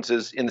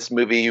sequences in this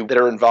movie that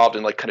are involved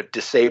in like kind of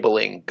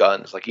disabling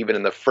guns. Like, even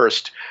in the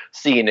first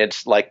scene,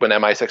 it's like when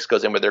MI6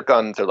 goes in with their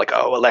guns, they're like,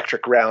 oh,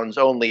 electric rounds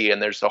only,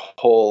 and there's a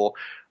whole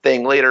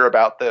thing later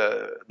about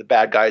the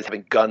bad guys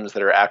having guns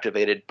that are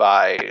activated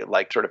by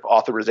like sort of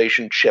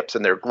authorization chips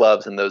in their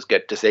gloves, and those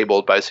get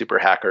disabled by super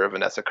hacker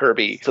Vanessa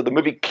Kirby. So the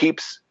movie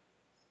keeps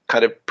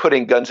kind of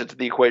putting guns into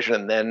the equation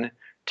and then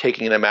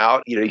taking them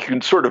out. You know, you can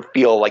sort of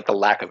feel like the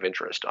lack of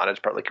interest on its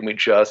part. Like, can we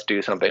just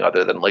do something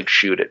other than like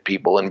shoot at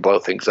people and blow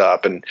things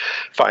up and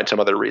find some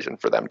other reason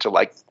for them to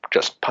like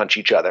just punch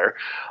each other?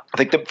 I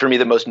think that for me,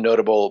 the most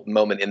notable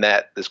moment in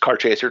this car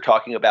chase you're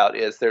talking about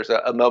is there's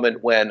a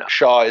moment when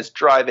Shaw is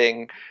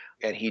driving,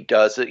 and he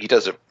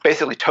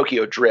basically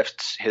Tokyo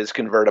drifts his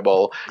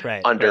convertible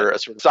under a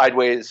sort of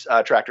sideways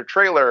tractor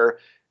trailer,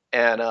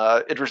 and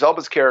Idris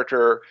Elba's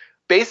character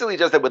basically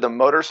does that with a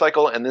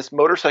motorcycle, and this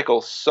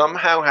motorcycle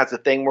somehow has a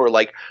thing where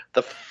like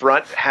the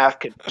front half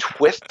can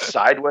twist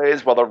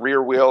sideways while the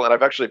rear wheel, and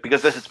I've actually,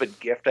 because this has been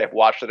gift, I've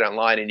watched it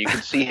online, and you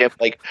can see him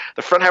like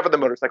the front half of the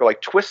motorcycle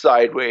like twist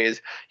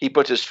sideways. He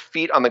puts his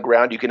feet on the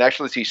ground. You can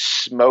actually see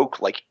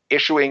smoke like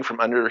issuing from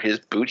under his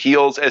boot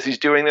heels as he's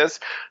doing this.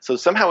 So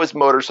somehow his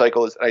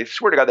motorcycle is, I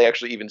swear to God, they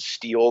actually even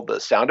steal the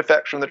sound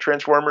effects from the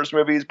Transformers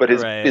movies, but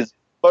his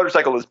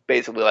motorcycle is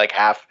basically like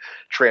half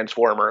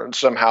Transformer, and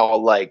somehow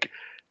like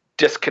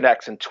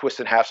disconnects and twists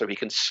in half so he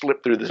can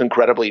slip through this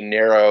incredibly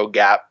narrow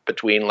gap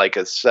between like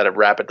a set of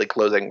rapidly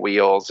closing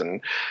wheels and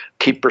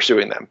keep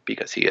pursuing them,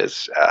 because he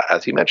is,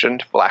 as you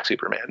mentioned, Black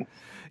Superman.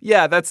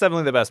 Yeah, that's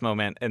definitely the best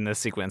moment in this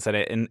sequence,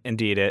 and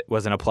indeed it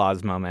was an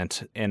applause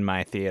moment in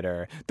my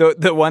theater.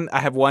 The one, I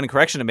have one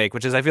correction to make,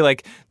 which is I feel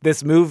like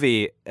this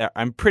movie,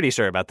 I'm pretty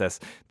sure about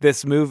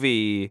this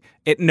movie,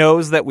 it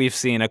knows that we've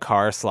seen a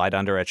car slide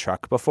under a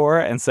truck before,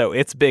 and so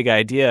its big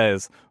idea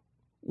is,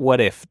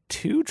 what if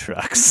two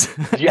trucks?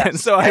 Yes, and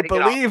so I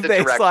believe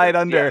they slide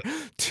under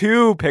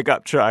two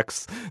pickup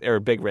trucks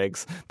or big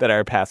rigs that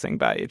are passing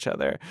by each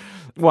other.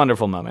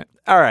 Wonderful moment.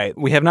 All right.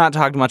 We have not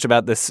talked much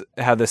about this,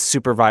 how this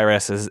super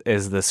virus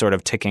is the sort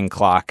of ticking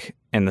clock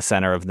in the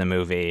center of the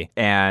movie.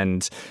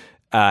 And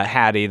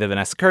Hattie, the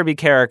Vanessa Kirby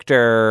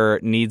character,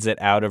 needs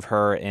it out of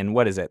her in,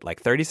 what is it, like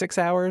 36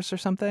 hours or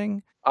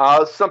something?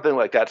 Something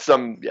like that.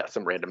 Some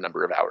random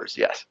number of hours.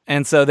 Yes.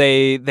 And so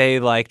they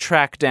like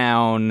track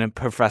down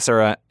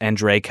Professor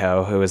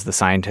Andreyko, who is the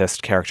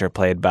scientist character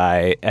played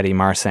by Eddie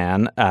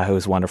Marsan, who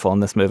is wonderful in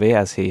this movie,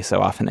 as he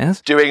so often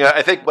is. Doing,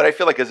 I think, what I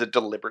feel like is a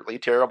deliberately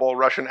terrible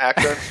Russian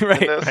accent in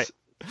this.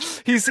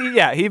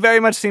 Right. He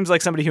very much seems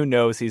like somebody who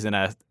knows he's in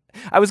a,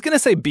 I was going to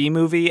say B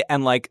movie,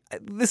 and like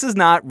this is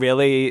not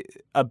really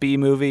a B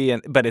movie,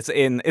 but it's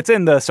in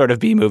the sort of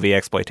B movie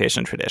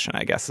exploitation tradition,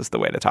 I guess is the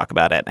way to talk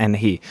about it, and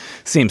he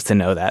seems to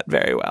know that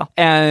very well.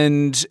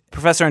 And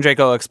Professor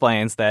Andreyko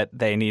explains that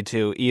they need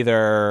to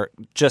either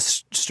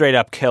just straight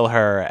up kill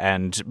her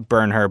and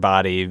burn her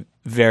body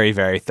very,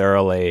 very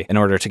thoroughly in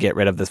order to get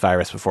rid of this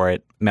virus before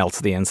it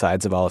melts the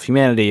insides of all of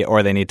humanity,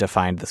 or they need to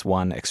find this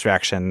one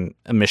extraction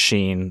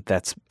machine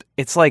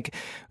it's like,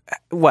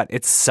 what,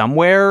 it's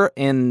somewhere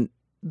in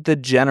the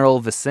general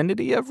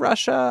vicinity of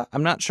Russia?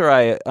 I'm not sure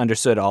I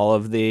understood all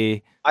of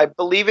the... I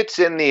believe it's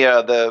in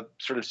the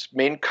sort of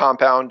main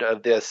compound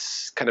of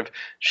this kind of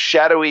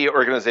shadowy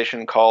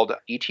organization called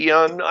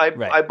Etion,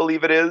 I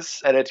believe it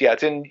is. And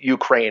it's in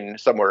Ukraine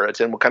somewhere.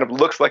 It's in what kind of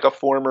looks like a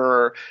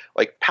former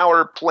like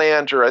power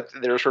plant, or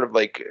they're sort of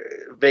like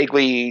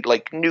vaguely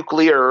like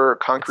nuclear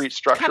concrete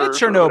structures. Kind of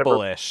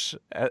Chernobyl-ish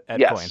at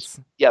points.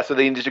 Yeah, so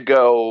they needed to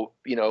go,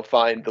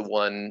 find the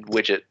one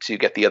widget to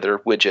get the other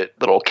widget,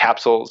 little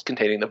capsules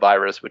containing the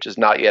virus, which is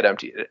not yet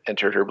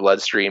entered her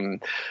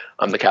bloodstream.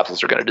 The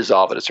capsules are going to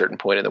dissolve at a certain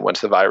point, and then once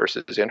the virus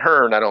is in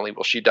her, not only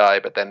will she die,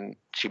 but then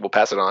she will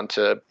pass it on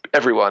to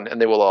everyone, and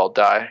they will all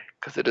die,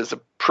 because it is a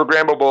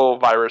programmable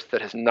virus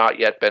that has not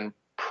yet been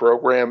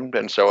programmed,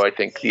 and so I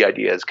think the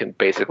ideas can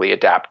basically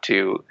adapt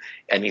to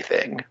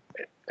anything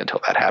until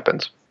that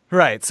happens.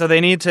 Right, so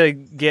they need to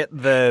get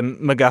the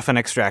MacGuffin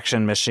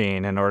extraction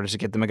machine in order to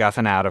get the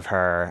MacGuffin out of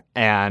her,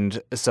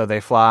 and so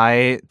they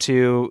fly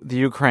to the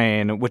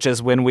Ukraine, which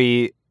is when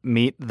we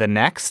meet the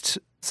next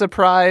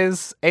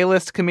surprise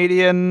A-list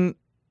comedian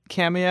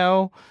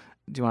cameo.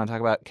 Do you want to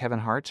talk about Kevin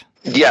Hart?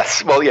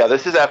 Yes. Well, yeah,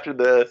 this is after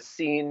the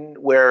scene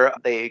where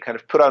they kind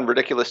of put on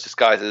ridiculous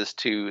disguises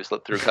to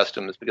slip through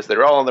customs because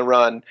they're all on the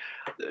run.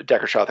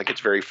 Deckard Shaw thinks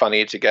it's very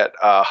funny to get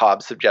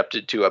Hobbs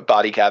subjected to a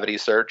body cavity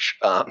search,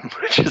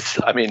 which is,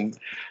 I mean,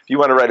 if you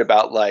want to write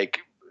about like,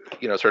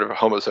 sort of a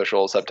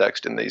homosexual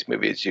subtext in these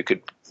movies, you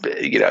could,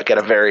 get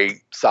a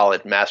very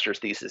solid master's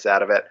thesis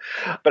out of it.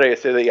 But I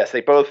say that, yes,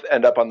 they both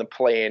end up on the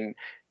plane,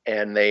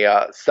 and they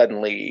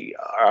suddenly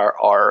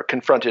are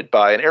confronted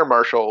by an air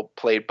marshal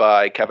played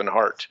by Kevin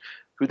Hart,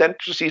 who then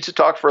proceeds to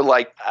talk for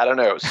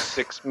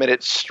 6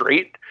 minutes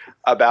straight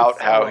about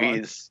how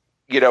he's,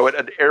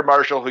 an air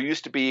marshal who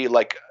used to be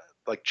like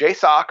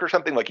JSOC or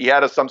something. Like he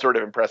had some sort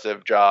of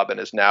impressive job and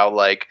is now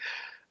like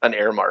an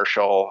air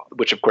marshal,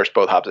 which of course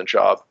both Hobbs and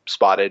Shaw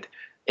spotted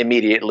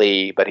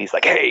immediately. But he's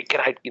like, hey,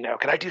 can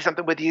I do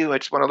something with you? I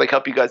just want to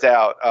help you guys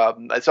out.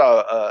 I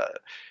saw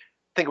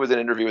I think it was an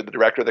interview with the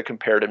director that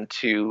compared him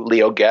to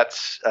Leo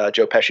Getz,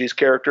 Joe Pesci's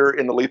character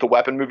in the Lethal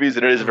Weapon movies,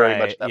 and it is very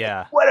much that.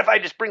 Yeah. What if I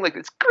just bring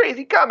this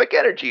crazy comic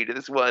energy to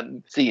this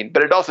one scene?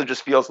 But it also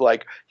just feels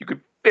like you could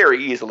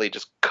very easily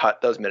just cut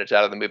those minutes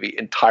out of the movie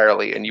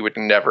entirely, and you would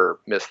never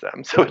miss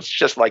them. So it's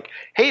just like,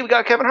 hey, we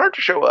got Kevin Hart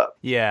to show up.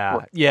 Yeah,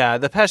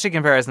 the Pesci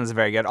comparison is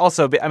very good.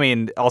 Also,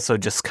 also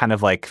just kind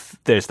of like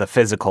there's the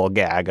physical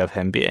gag of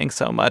him being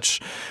so much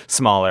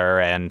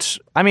smaller, and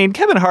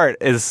Kevin Hart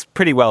is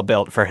pretty well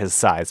built for his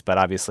size, but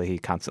obviously he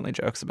constantly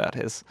jokes about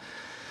his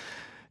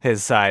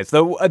size.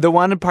 The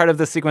one part of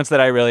the sequence that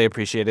I really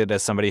appreciated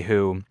as somebody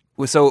who...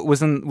 So it was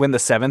when the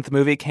 7th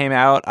movie came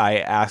out, I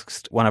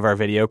asked one of our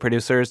video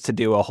producers to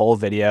do a whole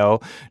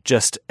video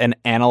just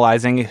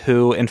analyzing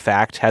who, in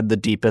fact, had the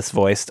deepest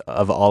voice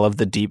of all of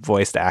the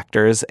deep-voiced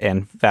actors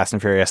in Fast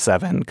and Furious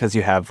 7, because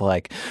you have,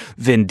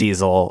 Vin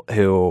Diesel,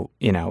 who,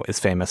 is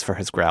famous for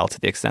his growl to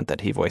the extent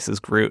that he voices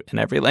Groot in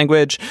every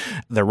language.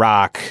 The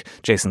Rock,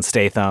 Jason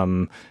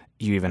Statham,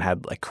 you even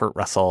had, Kurt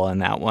Russell in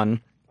that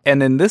one.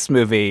 And in this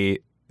movie,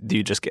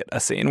 you just get a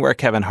scene where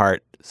Kevin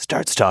Hart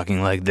starts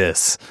talking like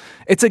this.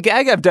 It's a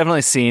gag I've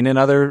definitely seen in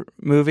other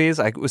movies.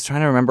 I was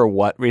trying to remember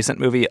what recent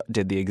movie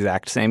did the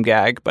exact same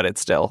gag, but it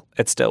still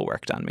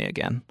worked on me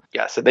again.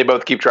 Yeah, so they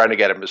both keep trying to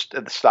get him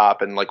to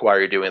stop, and why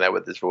are you doing that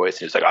with his voice?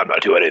 And he's like, I'm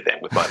not doing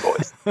anything with my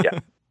voice. Yeah.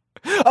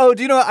 Oh,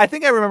 do you know what? I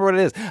think I remember what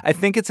it is. I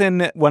think it's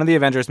in one of the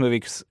Avengers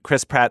movies.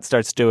 Chris Pratt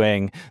starts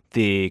doing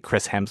the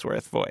Chris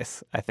Hemsworth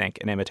voice, I think,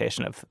 in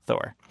imitation of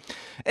Thor.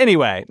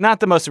 Anyway, not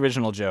the most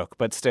original joke,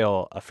 but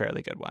still a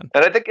fairly good one.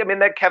 And I think,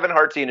 that Kevin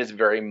Hart scene is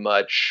very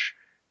much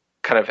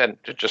kind of, and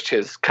just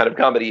his kind of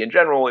comedy in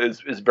general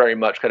is very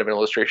much kind of an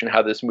illustration of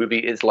how this movie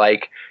is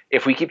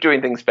if we keep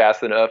doing things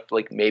fast enough,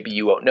 maybe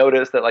you won't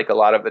notice that a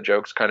lot of the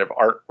jokes kind of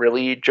aren't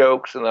really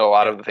jokes, and that a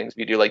lot of the things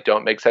we do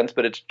don't make sense,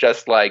 but it's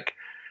just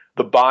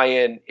the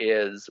buy-in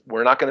is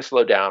we're not going to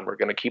slow down. We're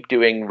going to keep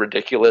doing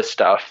ridiculous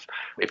stuff.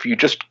 If you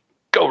just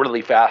go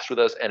really fast with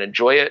us and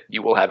enjoy it,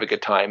 you will have a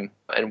good time.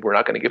 And we're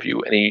not going to give you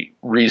any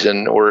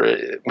reason or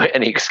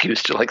any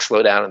excuse to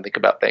slow down and think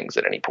about things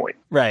at any point.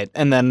 Right.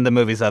 And then the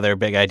movie's other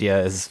big idea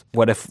is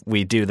what if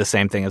we do the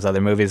same thing as other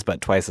movies, but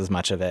twice as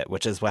much of it,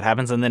 which is what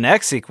happens in the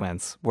next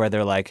sequence where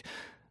they're like,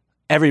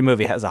 every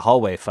movie has a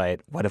hallway fight.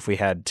 What if we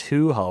had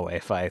 2 hallway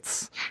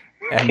fights?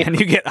 And then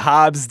you get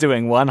Hobbs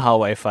doing one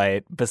hallway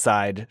fight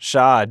beside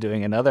Shaw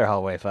doing another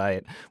hallway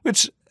fight,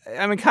 which,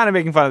 kind of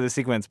making fun of the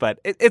sequence, but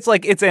it's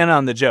it's in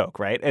on the joke,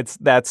 right?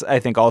 That's,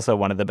 I think, also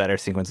one of the better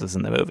sequences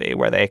in the movie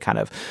where they kind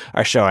of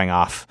are showing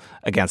off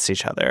against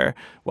each other.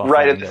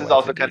 Right, and this is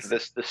also kind of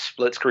this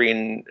split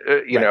screen,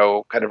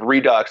 kind of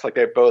redux.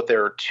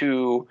 There are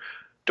 2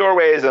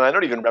 doorways, and I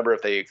don't even remember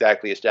if they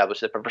exactly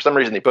established it, but for some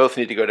reason they both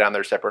need to go down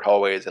their separate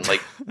hallways and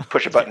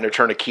push a button or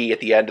turn a key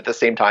at the end at the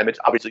same time. It's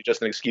obviously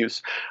just an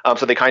excuse.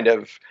 So they kind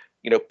of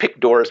pick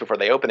doors before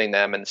they opening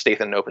them, and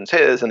Statham opens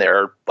his, and there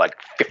are like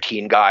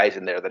 15 guys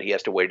in there that he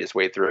has to wade his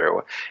way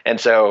through. And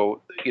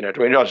so,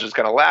 Dwayne Johnson's just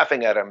kind of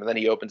laughing at him, and then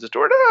he opens his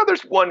door, and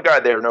there's one guy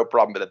there, no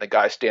problem. But then the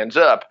guy stands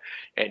up,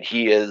 and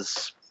he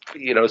is,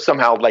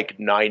 somehow like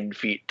 9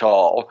 feet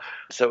tall.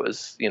 So it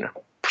was,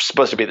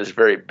 supposed to be this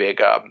very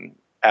big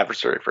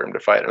adversary for him to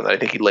fight. And I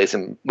think he lays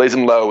him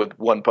low with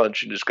one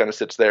punch and just kind of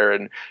sits there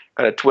and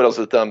kind of twiddles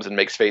his thumbs and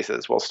makes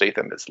faces while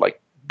Statham is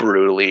like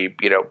brutally,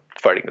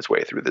 fighting his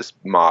way through this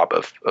mob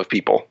of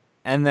people.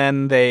 And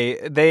then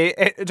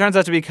it turns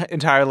out to be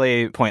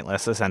entirely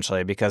pointless,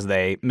 essentially, because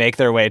they make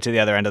their way to the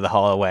other end of the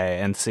hallway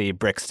and see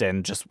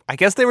Brixton I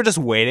guess they were just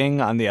waiting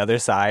on the other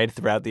side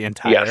throughout the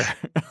entire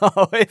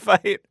hallway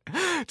fight,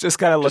 just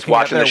kind of looking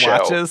at their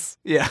watches.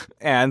 Yeah.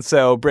 And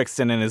so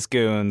Brixton and his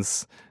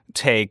goons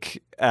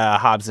take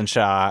Hobbs and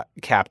Shaw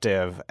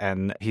captive,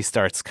 and he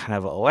starts kind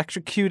of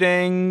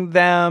electrocuting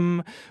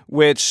them,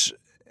 which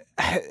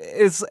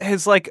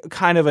is like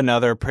kind of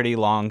another pretty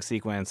long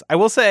sequence. I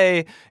will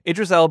say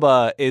Idris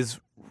Elba is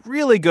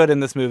really good in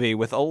this movie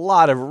with a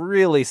lot of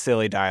really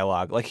silly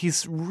dialogue. Like,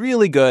 he's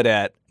really good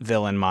at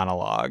villain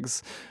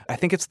monologues. I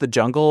think it's the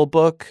Jungle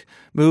Book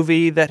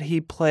movie that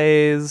he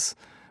plays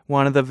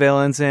one of the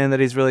villains in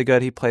that he's really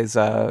good. He plays,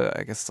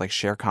 I guess, like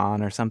Shere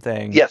Khan or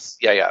something. Yes.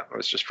 Yeah. I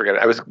was just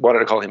forgetting. wanted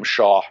to call him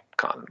Shaw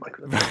Khan.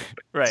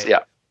 Right.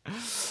 Yeah.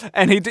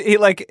 And he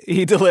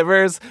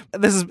delivers.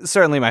 This is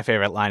certainly my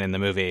favorite line in the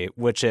movie,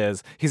 which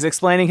is he's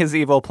explaining his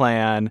evil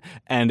plan,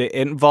 and it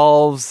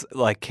involves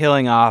like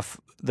killing off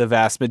the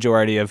vast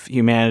majority of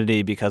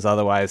humanity because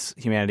otherwise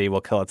humanity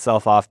will kill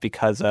itself off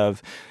because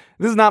of.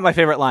 This is not my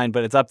favorite line,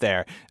 but it's up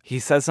there. He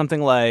says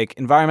something like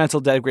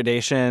environmental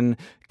degradation,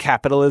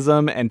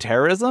 capitalism, and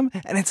terrorism.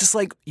 And it's just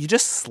like, you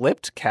just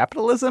slipped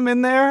capitalism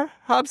in there,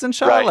 Hobbs and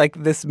Shaw? Right.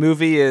 Like, this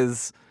movie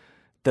is...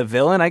 The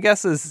villain, I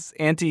guess, is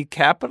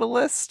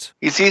anti-capitalist.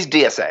 He's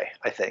DSA,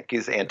 I think.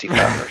 He's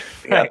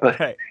anti-capitalist.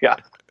 Right. Yeah.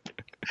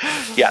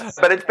 Yes.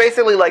 But it's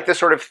basically like this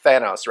sort of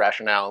Thanos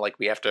rationale, like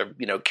we have to,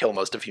 kill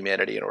most of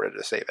humanity in order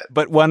to save it.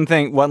 But one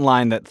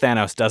line that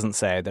Thanos doesn't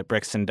say, that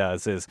Brixton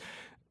does, is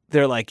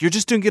they're like, you're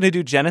just going to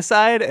do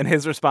genocide? And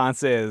his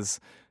response is,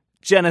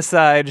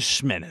 genocide,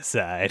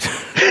 schminicide.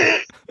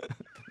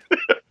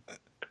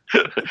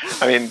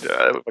 I mean,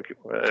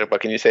 what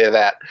can you say to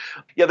that?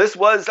 Yeah, this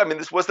was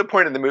the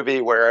point in the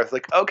movie where I was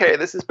like, okay,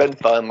 this has been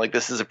fun. Like,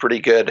 this is a pretty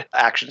good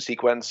action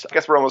sequence. I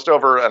guess we're almost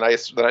over. And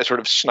then I sort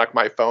of snuck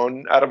my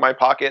phone out of my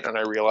pocket, and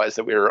I realized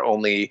that we were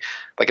only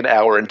like an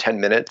hour and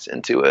 10 minutes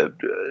into a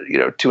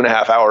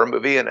 2.5 hour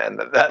movie. And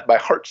that my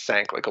heart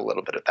sank like a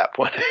little bit at that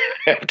point,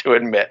 I have to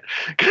admit.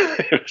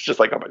 It was just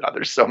like, oh my God,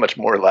 there's so much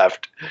more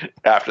left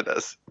after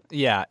this.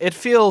 Yeah, it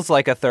feels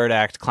like a third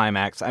act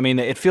climax. I mean,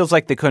 it feels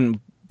like they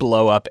couldn't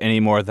blow up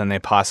any more than they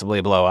possibly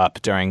blow up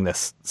during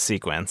this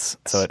sequence.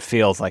 So it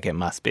feels like it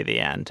must be the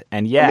end.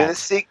 And yeah,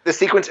 the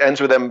sequence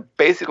ends with them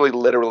basically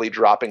literally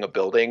dropping a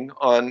building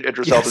on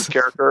Idris Elba's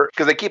character,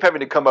 because they keep having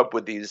to come up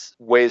with these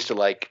ways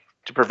to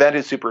prevent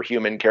his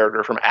superhuman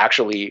character from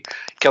actually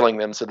killing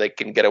them so they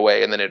can get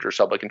away, and then Idris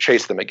Elba can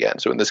chase them again.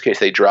 So in this case,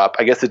 they drop,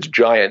 I guess it's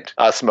giant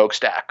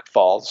smokestack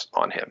falls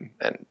on him,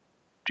 and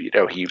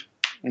he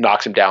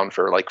knocks him down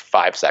for like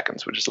 5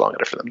 seconds, which is long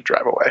enough for them to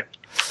drive away.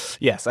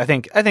 Yes, I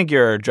think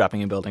your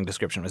dropping a building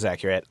description was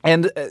accurate.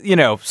 And,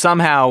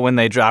 somehow when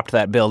they dropped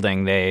that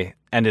building, they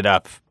ended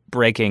up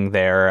breaking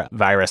their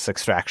virus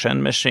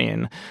extraction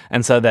machine.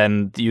 And so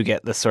then you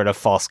get this sort of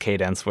false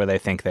cadence where they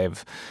think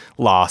they've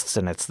lost,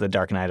 and it's the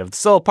Dark Night of the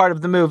Soul part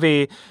of the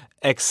movie,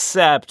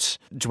 except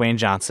Dwayne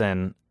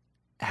Johnson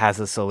has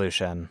a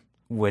solution,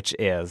 which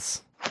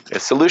is...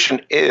 The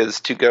solution is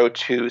to go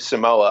to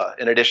Samoa.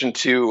 In addition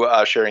to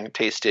sharing a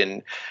taste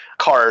in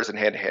cars and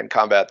hand-to-hand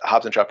combat,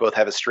 Hobbs and Shaw both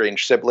have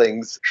estranged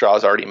siblings.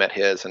 Shaw's already met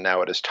his, and now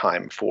it is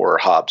time for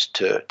Hobbs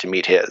to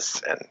meet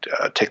his and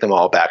take them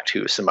all back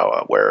to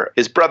Samoa, where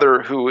his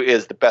brother, who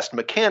is the best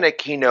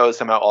mechanic he knows,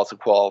 somehow also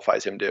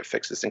qualifies him to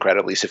fix this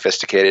incredibly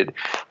sophisticated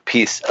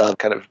piece of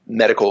kind of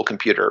medical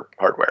computer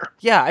hardware.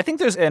 Yeah, I think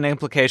there's an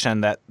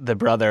implication that the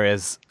brother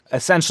is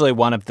essentially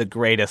one of the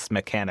greatest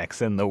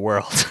mechanics in the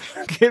world,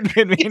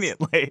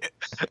 conveniently.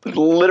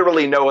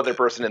 Literally no other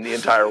person in the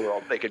entire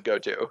world they could go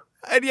to.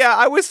 And yeah,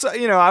 I was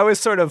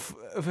sort of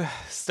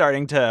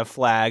starting to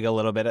flag a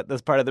little bit at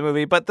this part of the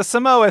movie, but the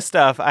Samoa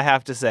stuff, I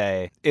have to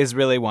say, is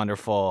really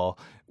wonderful,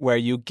 where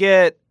you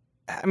get,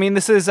 I mean,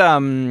 this is,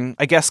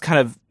 I guess, kind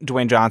of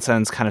Dwayne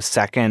Johnson's kind of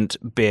second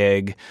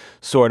big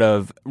sort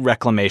of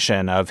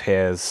reclamation of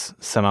his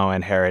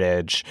Samoan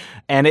heritage.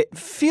 And it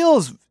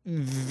feels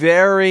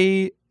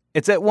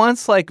it's at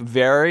once like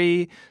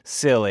very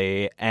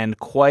silly and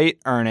quite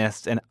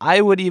earnest, and I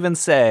would even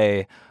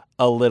say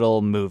a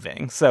little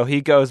moving. So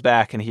he goes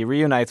back and he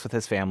reunites with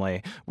his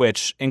family,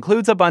 which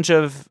includes a bunch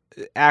of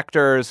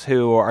actors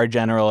who are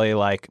generally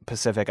like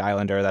Pacific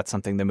Islander. That's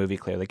something the movie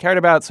clearly cared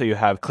about. So you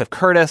have Cliff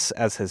Curtis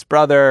as his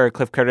brother.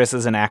 Cliff Curtis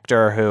is an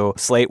actor who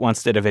Slate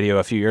once did a video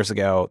a few years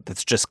ago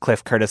that's just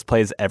Cliff Curtis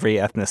plays every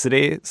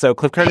ethnicity. So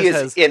Cliff Curtis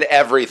is in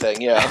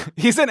everything, yeah.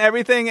 He's in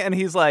everything, and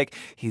he's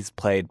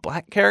played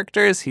black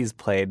characters, he's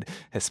played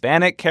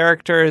Hispanic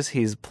characters,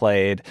 he's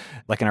played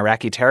like an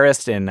Iraqi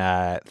terrorist in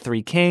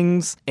Three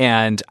Kings,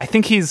 and I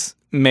think he's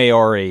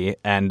Maori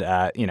and,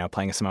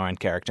 playing a Samoan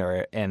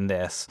character in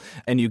this.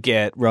 And you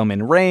get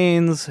Roman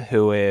Reigns,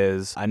 who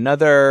is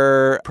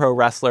another pro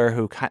wrestler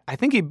who I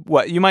think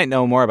you might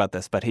know more about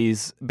this, but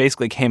he's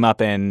basically came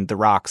up in The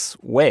Rock's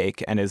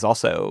wake and is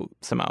also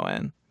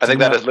Samoan. I think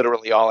that is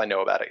literally all I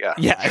know about it, yeah.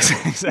 Yeah,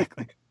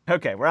 exactly.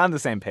 Okay, we're on the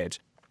same page.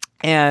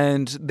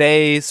 And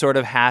they sort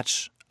of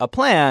hatch a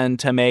plan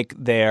to make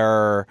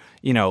their,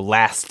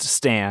 last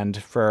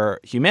stand for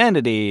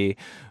humanity,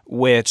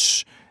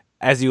 which,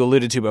 as you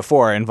alluded to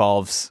before,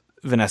 involves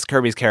Vanessa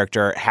Kirby's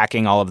character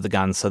hacking all of the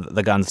guns so that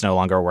the guns no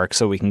longer work,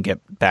 so we can get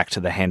back to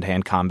the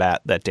hand-to-hand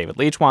combat that David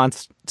Leitch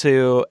wants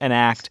to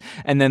enact.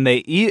 And then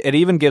it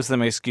even gives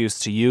them an excuse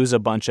to use a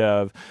bunch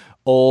of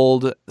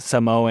old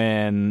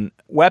Samoan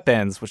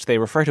weapons, which they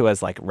refer to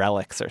as like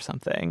relics or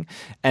something,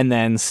 and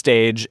then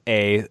stage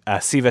a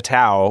Siva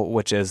Tau,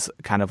 which is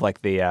kind of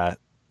like the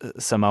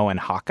Samoan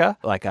haka,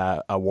 like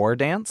a war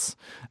dance,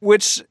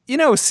 which,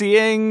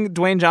 seeing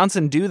Dwayne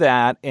Johnson do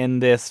that in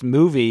this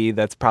movie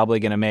that's probably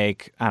going to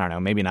make, I don't know,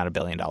 maybe not $1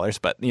 billion,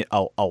 but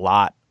a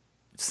lot,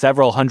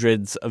 several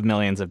hundreds of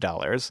millions of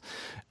dollars,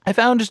 I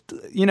found,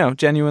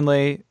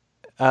 genuinely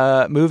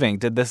moving.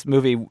 Did this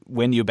movie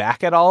win you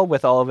back at all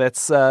with all of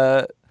its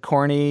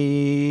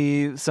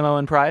corny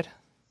Samoan pride?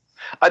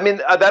 I mean,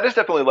 that is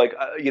definitely like,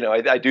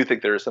 I do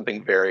think there is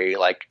something very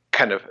like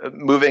kind of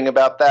moving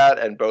about that,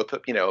 and both,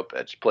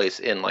 its place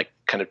in like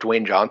kind of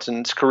Dwayne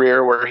Johnson's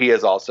career, where he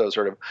has also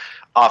sort of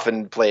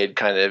often played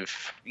kind of,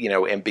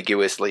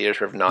 ambiguously or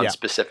sort of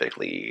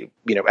non-specifically,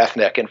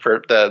 ethnic, and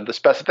for the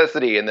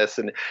specificity in this,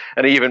 and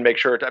he even makes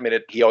sure,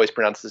 he always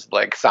pronounces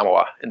like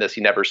Samoa in this.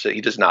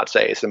 He does not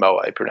say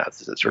Samoa. He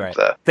pronounces it sort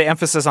of the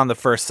emphasis on the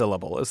first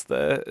syllable is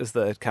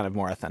the kind of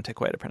more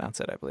authentic way to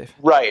pronounce it, I believe.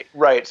 Right.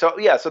 So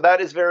yeah, so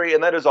that is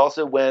and that is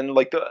also when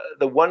like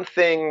the one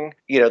thing,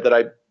 that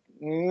I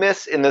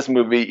miss in this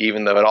movie,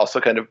 even though it also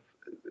kind of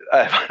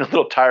I find a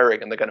little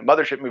tiring in the kind of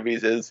mothership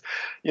movies, is,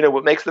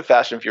 what makes the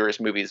Fast and Furious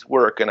movies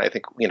work, and I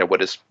think,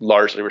 what is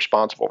largely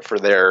responsible for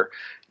their,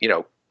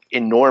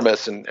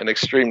 enormous and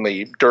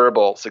extremely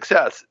durable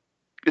success,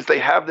 is they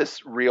have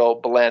this real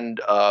blend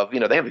of,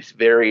 they have these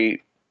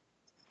very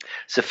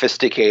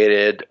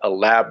sophisticated,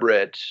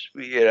 elaborate,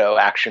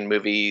 action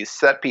movie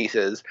set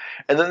pieces,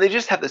 and then they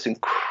just have this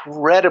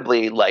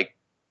incredibly like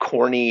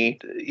corny,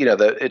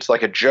 it's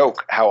like a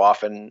joke how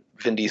often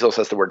Vin Diesel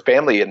says the word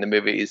family in the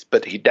movies,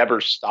 but he never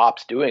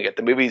stops doing it.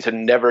 The movies have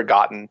never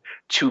gotten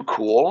too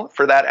cool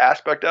for that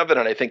aspect of it.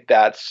 And I think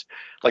that's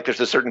like, there's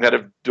a certain kind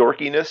of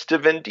dorkiness to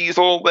Vin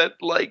Diesel that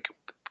like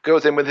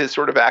goes in with his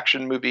sort of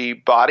action movie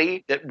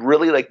body that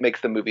really like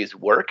makes the movies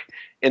work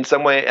in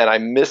some way. And I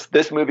miss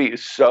this movie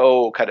is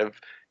so kind of,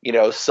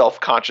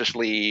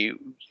 self-consciously,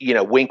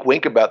 wink,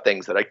 wink about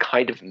things that I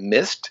kind of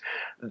missed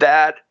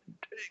that,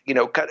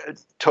 kind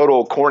of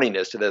total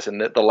corniness to this. And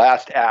the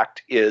last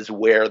act is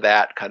where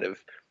that kind of,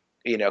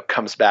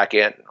 comes back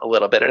in a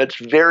little bit. And it's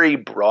very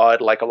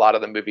broad, like a lot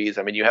of the movies.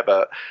 I mean, you have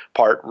a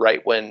part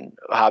right when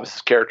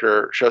Hobbs'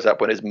 character shows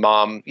up when his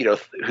mom,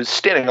 who's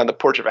standing on the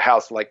porch of a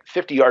house like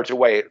 50 yards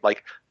away,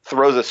 like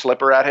throws a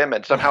slipper at him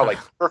and somehow like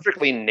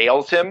perfectly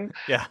nails him.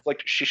 Yeah.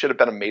 Like she should have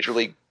been a Major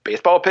League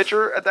Baseball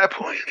pitcher at that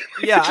point.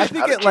 Yeah, I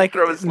think it like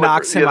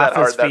knocks him off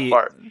his feet.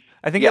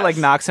 I think it like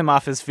knocks him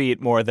off his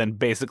feet more than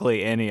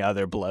basically any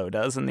other blow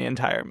does in the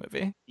entire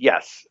movie.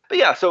 Yes. But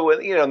yeah, so,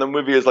 the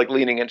movie is like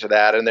leaning into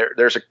that. And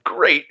there's a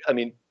great,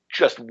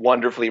 just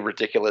wonderfully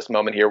ridiculous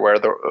moment here where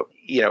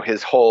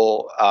his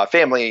whole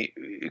family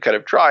kind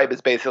of tribe is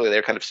basically,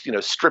 they're kind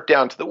of, stripped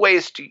down to the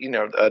waist.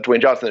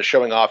 Dwayne Johnson is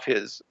showing off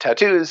his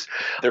tattoos.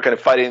 They're kind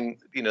of fighting,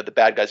 the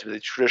bad guys with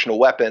these traditional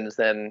weapons.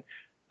 Then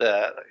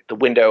the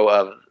window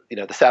of,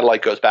 the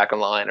satellite goes back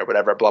online or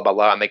whatever, blah, blah,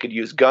 blah. And they could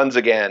use guns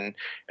again.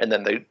 And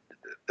then the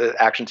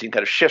action scene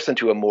kind of shifts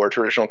into a more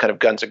traditional kind of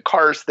guns and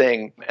cars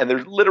thing. And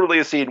there's literally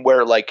a scene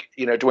where like,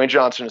 Dwayne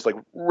Johnson is like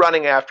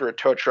running after a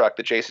tow truck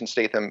that Jason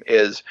Statham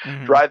is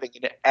driving.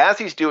 And as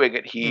he's doing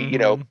it, he,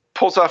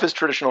 pulls off his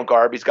traditional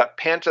garb. He's got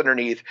pants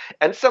underneath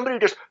and somebody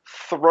just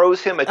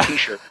throws him a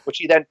t-shirt, which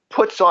he then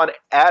puts on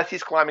as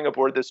he's climbing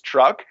aboard this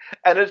truck.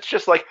 And it's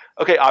just like,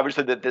 okay,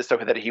 obviously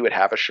that he would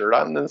have a shirt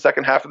on in the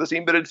second half of the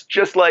scene, but it's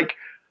just like,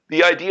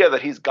 the idea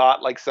that he's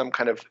got like some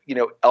kind of,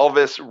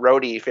 Elvis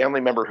roadie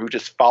family member who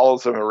just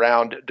follows him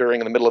around during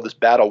the middle of this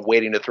battle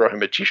waiting to throw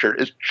him a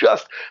t-shirt is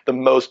just the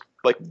most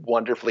like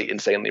wonderfully,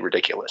 insanely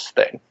ridiculous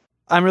thing.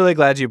 I'm really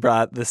glad you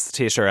brought this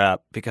teaser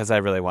up because I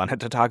really wanted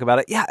to talk about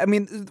it. Yeah, I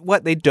mean,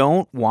 what they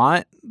don't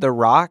want The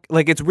Rock,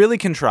 like it's really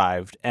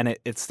contrived and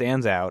it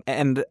stands out.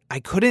 And I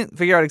couldn't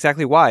figure out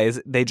exactly why.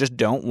 Is they just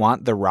don't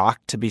want The Rock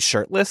to be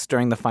shirtless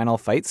during the final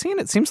fight scene?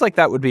 It seems like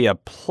that would be a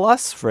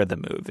plus for the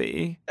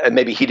movie. And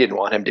maybe he didn't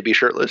want him to be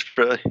shirtless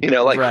for,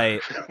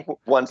 right.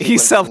 One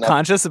He's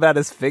self-conscious about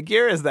his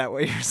figure? Is that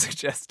what you're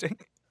suggesting?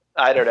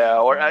 I don't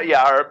know.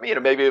 Or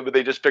maybe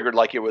they just figured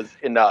like it was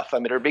enough. I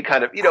mean, it'd be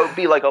kind of, it'd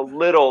be like a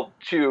little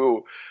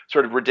too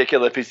sort of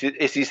ridiculous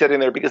if he's sitting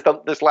there, because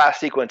this last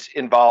sequence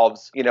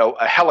involves,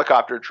 a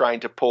helicopter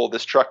trying to pull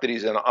this truck that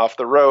he's in off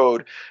the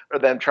road, or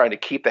them trying to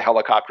keep the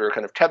helicopter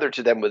kind of tethered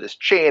to them with this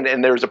chain.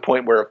 And there's a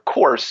point where, of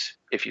course,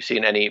 if you've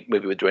seen any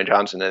movie with Dwayne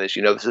Johnson in this,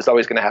 this is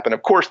always going to happen.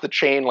 Of course, the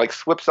chain like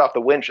slips off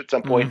the winch at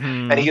some point,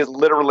 and he is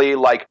literally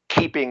like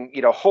keeping,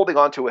 holding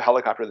onto a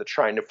helicopter that's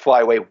trying to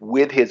fly away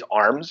with his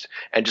arms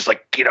and just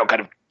like, kind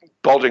of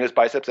bulging his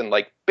biceps and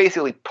like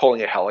basically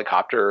pulling a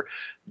helicopter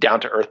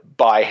down to earth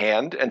by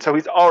hand. And so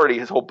his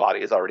whole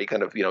body is already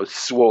kind of,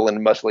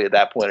 swollen, muscly at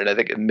that point. And I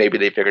think maybe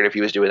they figured if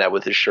he was doing that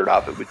with his shirt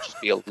off, it would just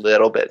be a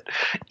little bit,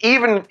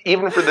 even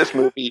for this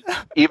movie,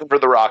 even for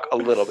The Rock, a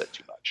little bit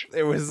too much.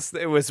 It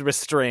was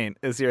restraint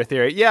is your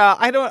theory. Yeah,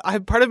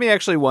 part of me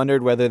actually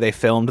wondered whether they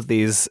filmed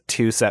these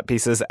two set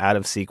pieces out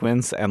of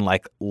sequence and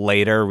like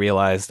later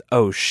realized,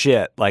 oh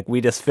shit, like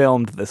we just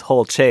filmed this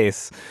whole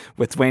chase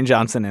with Dwayne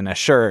Johnson in a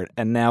shirt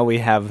and now we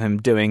have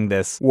him doing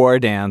this war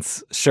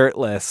dance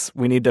shirtless.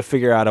 We need to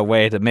figure out a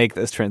way to make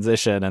this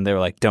transition. And they were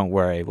like, don't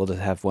worry, we'll just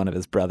have one of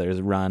his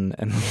brothers run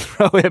and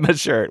throw him a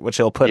shirt, which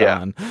he'll put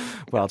on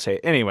while chase.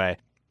 Anyway.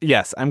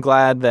 Yes, I'm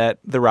glad that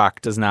The Rock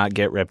does not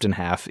get ripped in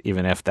half,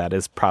 even if that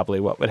is probably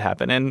what would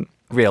happen in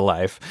real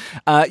life.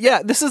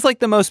 This is like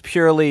the most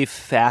purely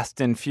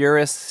Fast and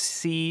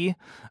Furious-y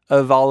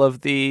of all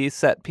of the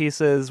set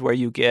pieces where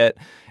it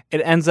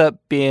ends up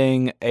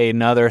being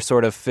another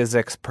sort of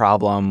physics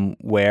problem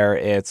where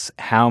it's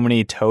how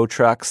many tow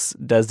trucks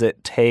does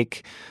it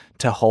take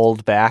to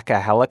hold back a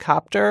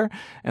helicopter,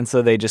 and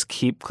so they just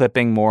keep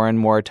clipping more and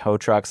more tow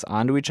trucks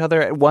onto each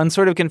other. One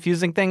sort of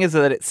confusing thing is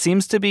that it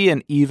seems to be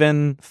an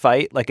even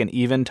fight, like an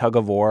even tug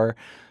of war,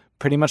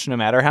 pretty much no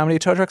matter how many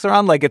tow trucks are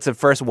on. Like it's at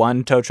first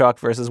one tow truck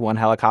versus one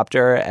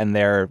helicopter, and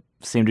they're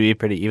seem to be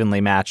pretty evenly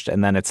matched,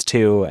 and then it's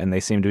two, and they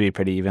seem to be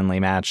pretty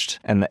evenly matched.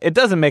 And it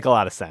doesn't make a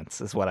lot of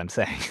sense, is what I'm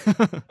saying.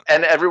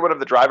 And every one of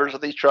the drivers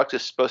of these trucks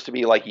is supposed to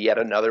be like yet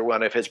another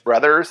one of his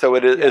brothers. So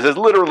it is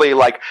literally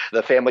like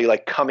the family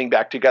like coming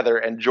back together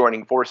and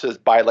joining forces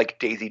by like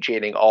daisy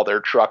chaining all their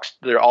trucks.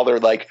 All their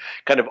like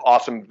kind of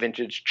awesome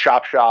vintage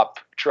chop shop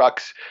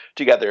trucks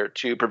together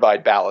to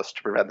provide ballast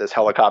to prevent this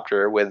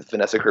helicopter with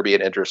Vanessa Kirby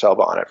and Idris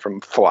Elba on it from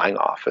flying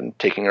off and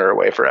taking her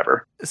away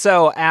forever.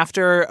 So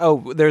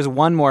there's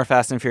one more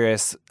Fast and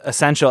Furious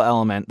essential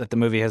element that the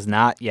movie has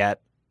not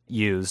yet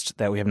used,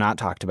 that we have not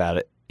talked about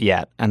it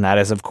yet, and that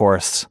is, of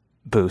course,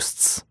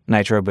 boosts,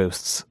 nitro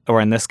boosts,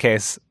 or in this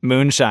case,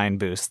 moonshine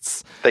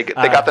boosts. They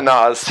got the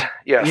NOS.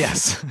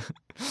 Yes.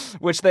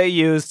 Which they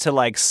use to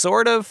like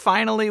sort of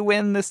finally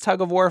win this tug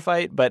of war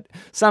fight, but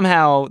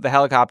somehow the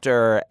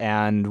helicopter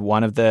and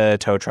one of the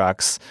tow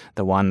trucks,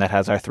 the one that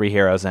has our three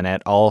heroes in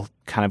it, all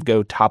kind of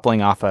go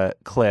toppling off a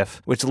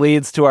cliff, which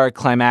leads to our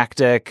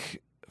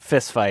climactic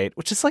fist fight,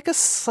 which is like a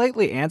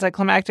slightly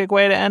anticlimactic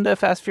way to end a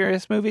Fast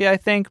Furious movie, I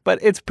think, but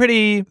it's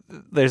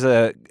there's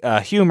a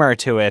humor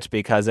to it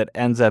because it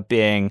ends up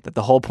being that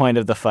the whole point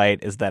of the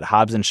fight is that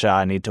Hobbs and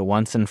Shaw need to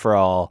once and for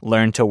all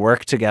learn to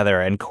work together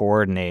and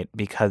coordinate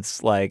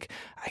because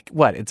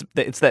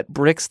it's that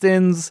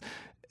Brixton's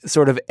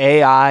sort of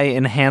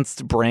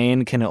AI-enhanced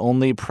brain can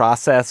only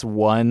process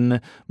one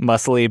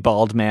muscly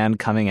bald man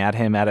coming at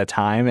him at a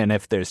time, and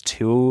if there's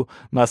two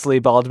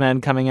muscly bald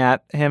men coming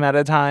at him at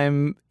a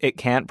time, it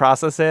can't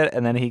process it,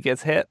 and then he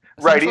gets hit.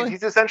 Right.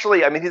 He's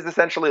essentially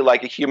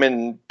like a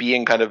human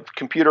being, kind of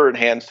computer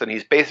enhanced, and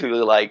he's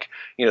basically like,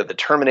 the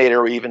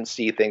Terminator. We even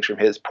see things from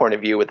his point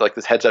of view with like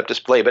this heads-up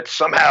display, but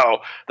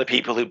somehow the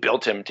people who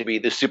built him to be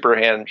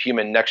the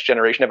human next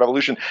generation of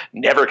evolution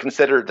never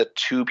considered that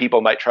two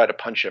people might try to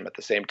punch him at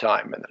the same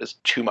time, and that is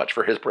too much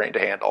for his brain to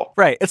handle.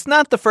 Right. It's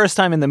not the first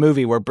time in the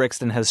movie where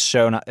Brixton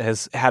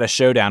has had a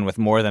showdown with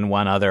more than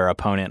one other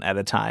opponent at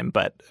a time,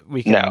 but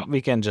we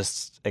can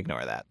just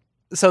ignore that.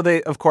 So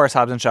they, of course,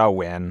 Hobbs and Shaw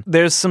win.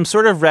 There's some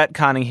sort of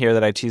retconning here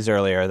that I teased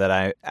earlier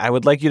that I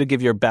would like you to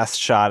give your best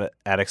shot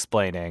at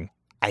explaining.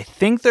 I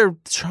think they're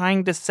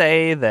trying to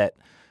say that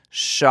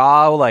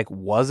Shaw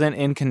wasn't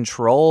in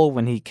control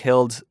when he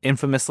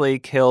infamously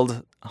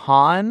killed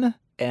Han,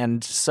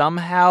 and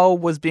somehow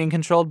was being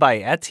controlled by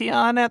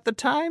Etienne at the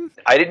time?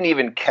 I didn't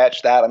even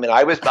catch that. I mean,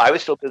 I was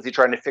still busy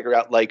trying to figure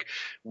out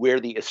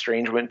where the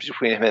estrangement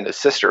between him and his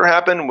sister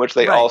happened, which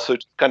they also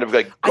kind of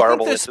garble. I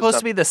think they're supposed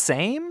to be the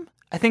same.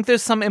 I think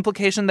there's some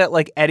implication that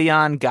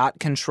Etienne got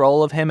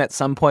control of him at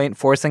some point,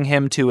 forcing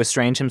him to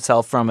estrange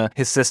himself from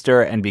his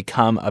sister and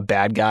become a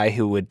bad guy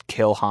who would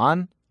kill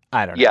Han.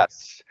 I don't know.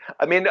 Yes.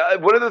 I mean,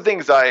 one of the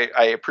things I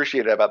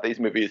appreciate about these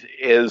movies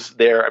is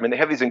they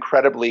have these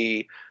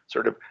incredibly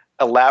sort of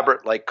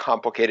elaborate, like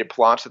complicated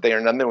plots that they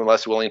are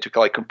nonetheless willing to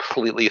like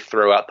completely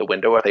throw out the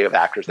window if they have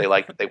actors they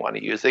like that they want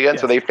to use again.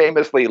 Yes. So they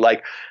famously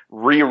like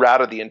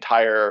rerouted the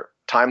entire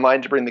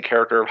timeline to bring the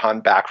character of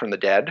Han back from the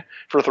dead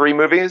for 3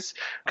 movies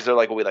because they're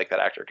like, well, we like that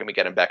actor. Can we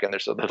get him back in there?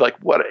 So they're like,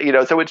 what,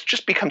 so it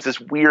just becomes this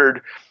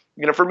weird,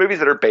 for movies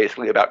that are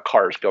basically about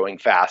cars going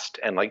fast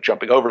and like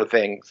jumping over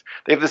things,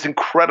 they have this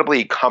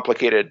incredibly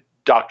complicated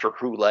Doctor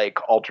Who-like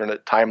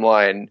alternate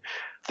timeline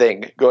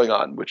thing going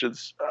on, which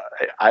is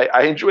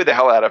I enjoy the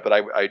hell out of it,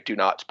 but I do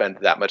not spend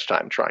that much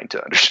time trying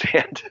to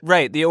understand.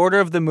 Right. The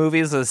order of the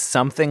movies is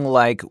something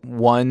like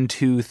 1,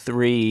 2,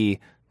 3,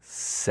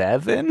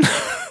 7,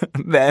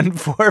 then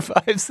 4,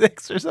 5,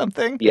 6 or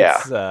something.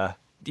 Yeah.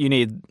 You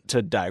need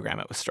to diagram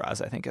it with straws,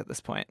 I think, at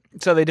this point.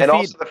 So they defeat... And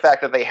also the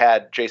fact that they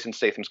had Jason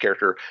Statham's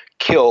character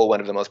kill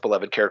one of the most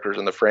beloved characters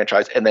in the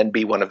franchise and then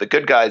be one of the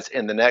good guys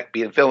in the next,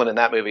 be a villain in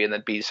that movie and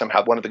then be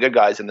somehow one of the good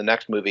guys in the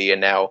next movie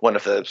and now one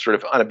of the sort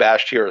of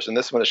unabashed heroes. And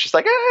this one is just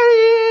like, hey,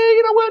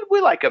 you know what?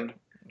 We like him.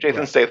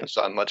 Jason Statham's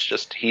son.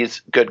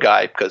 He's a good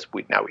guy because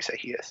now we say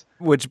he is.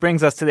 Which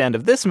brings us to the end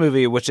of this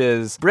movie, which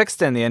is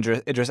Brixton, the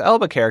Idris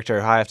Elba character,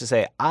 who I have to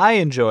say I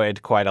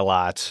enjoyed quite a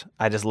lot.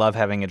 I just love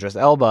having Idris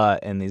Elba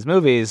in these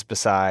movies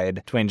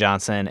beside Dwayne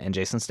Johnson and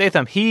Jason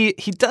Statham. He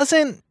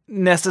doesn't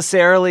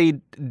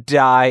necessarily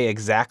die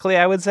exactly,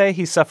 I would say.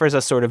 He suffers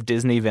a sort of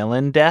Disney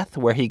villain death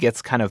where he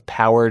gets kind of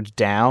powered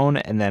down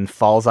and then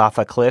falls off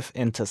a cliff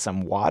into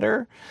some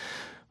water,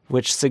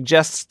 which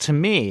suggests to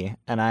me,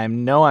 and I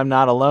know I'm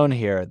not alone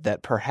here,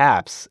 that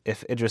perhaps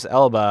if Idris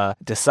Elba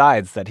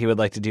decides that he would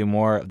like to do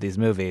more of these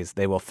movies,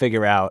 they will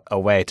figure out a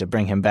way to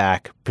bring him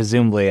back,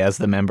 presumably as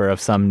the member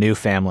of some new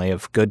family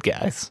of good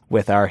guys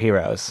with our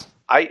heroes.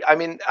 I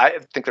mean, I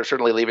think they're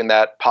certainly leaving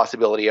that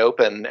possibility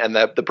open. And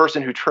the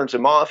person who turns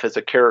him off is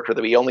a character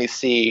that we only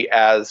see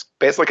as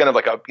basically kind of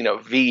like a,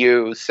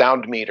 VU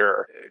sound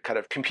meter, kind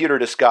of computer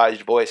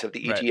disguised voice of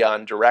the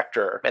Eteon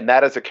director. And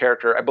that is a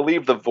character, I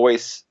believe the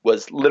voice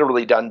was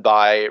literally done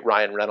by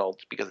Ryan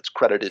Reynolds because it's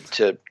credited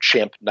to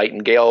Champ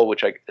Nightingale,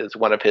 which is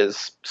one of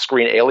his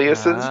screen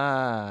aliases.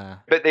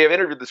 But they have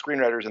interviewed the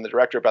screenwriters and the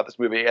director about this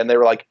movie, and they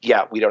were like,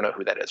 yeah, we don't know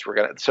who that is.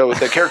 So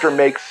the character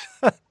makes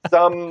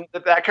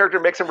that character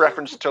makes some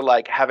reference to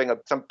like having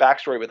some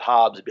backstory with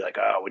Hobbs and be like,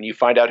 oh, when you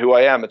find out who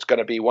I am, it's going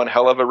to be one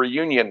hell of a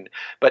reunion.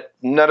 But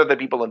none of the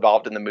people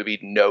involved in the movie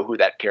know who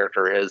that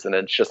character is. And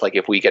it's just like,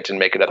 if we get to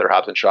make another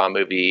Hobbs and Shaw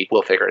movie,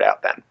 we'll figure it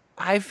out then.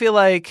 I feel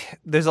like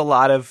there's a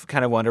lot of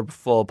kind of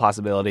wonderful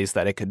possibilities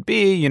that it could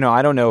be.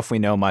 I don't know if we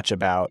know much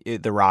about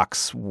The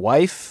Rock's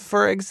wife,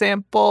 for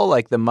example,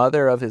 like the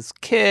mother of his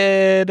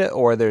kid,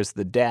 or there's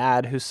the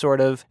dad who's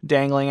sort of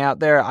dangling out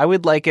there. I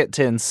would like it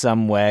to in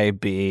some way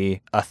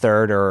be a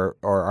third or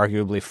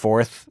arguably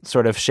fourth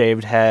sort of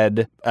shaved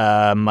head,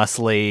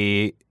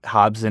 muscly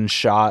Hobbs and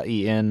Shaw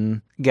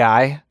Eaton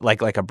guy,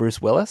 like a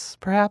Bruce Willis,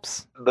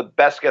 perhaps? The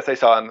best guess I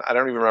saw, and I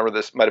don't even remember,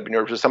 this might have been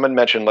yours, was someone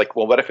mentioned, like,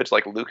 well, what if it's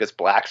like Lucas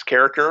Black's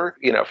character,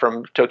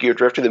 from Tokyo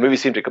Drift, who the movie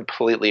seemed to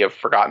completely have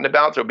forgotten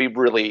about. So it'd be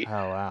really,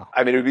 I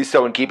mean, it would be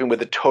so in keeping with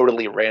the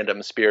totally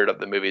random spirit of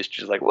the movie. It's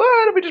just like,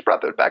 what if we just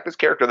brought back this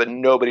character that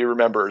nobody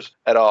remembers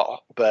at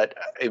all? But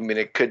I mean,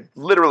 it could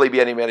literally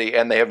be anybody,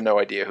 and they have no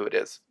idea who it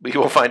is. We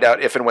will find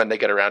out if and when they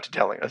get around to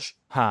telling us.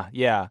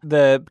 Yeah.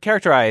 The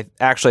character I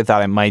actually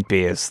thought it might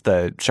be is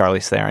the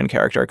Charlize Theron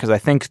character, because I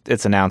think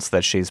it's announced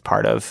that she's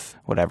part of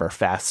whatever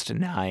Fast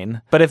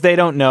 9. But if they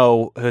don't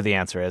know who the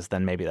answer is,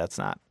 then maybe that's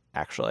not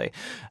actually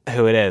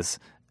who it is.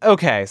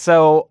 Okay,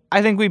 so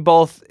I think we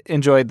both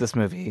enjoyed this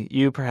movie.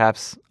 You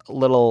perhaps a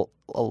little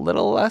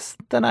less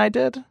than I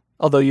did.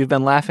 Although you've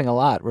been laughing a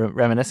lot,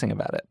 reminiscing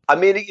about it. I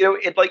mean,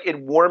 it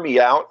wore me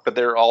out, but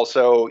there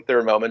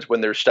are moments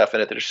when there's stuff in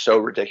it that is so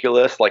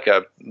ridiculous, like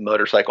a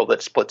motorcycle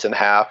that splits in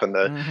half and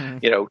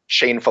the,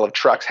 chain full of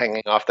trucks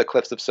hanging off the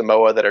cliffs of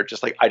Samoa that are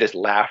just like, I just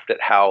laughed at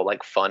how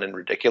like fun and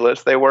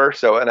ridiculous they were.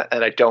 So,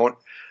 and I don't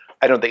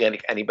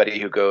think anybody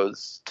who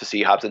goes to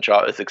see Hobbs and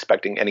Shaw is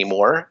expecting any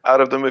more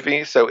out of the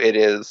movie. So it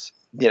is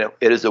a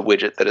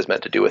widget that is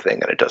meant to do a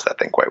thing, and it does that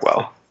thing quite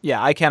well.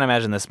 Yeah, I can't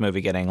imagine this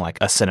movie getting like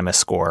a cinema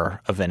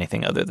score of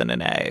anything other than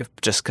an A,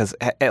 just because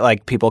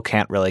like people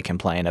can't really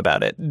complain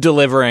about it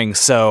delivering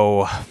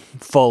so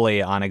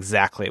fully on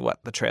exactly what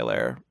the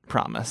trailer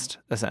promised,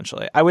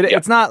 essentially.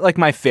 It's not like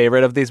my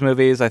favorite of these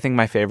movies. I think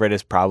my favorite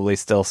is probably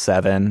still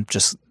 7,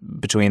 just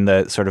between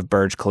the sort of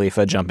Burj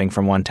Khalifa jumping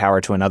from one tower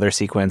to another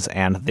sequence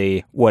and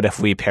the what if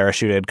we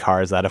parachuted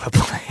cars out of a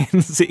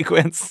plane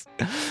sequence.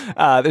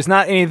 There's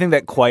not anything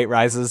that quite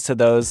rises to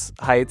those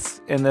heights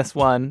in this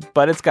one,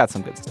 but it's got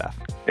some good stuff.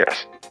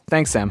 Yes.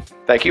 Thanks, Sam.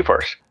 Thank you,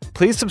 Forrest.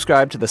 Please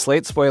subscribe to the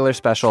Slate Spoiler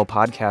Special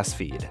podcast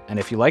feed. And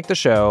if you like the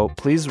show,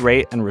 please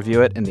rate and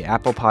review it in the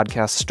Apple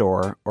Podcast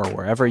Store or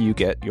wherever you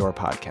get your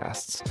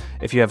podcasts.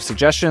 If you have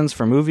suggestions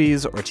for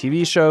movies or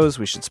TV shows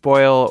we should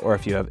spoil, or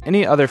if you have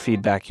any other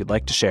feedback you'd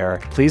like to share,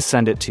 please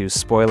send it to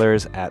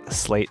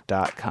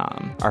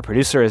spoilers@slate.com. Our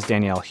producer is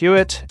Danielle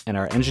Hewitt, and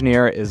our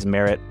engineer is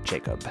Merritt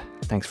Jacob.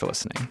 Thanks for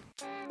listening.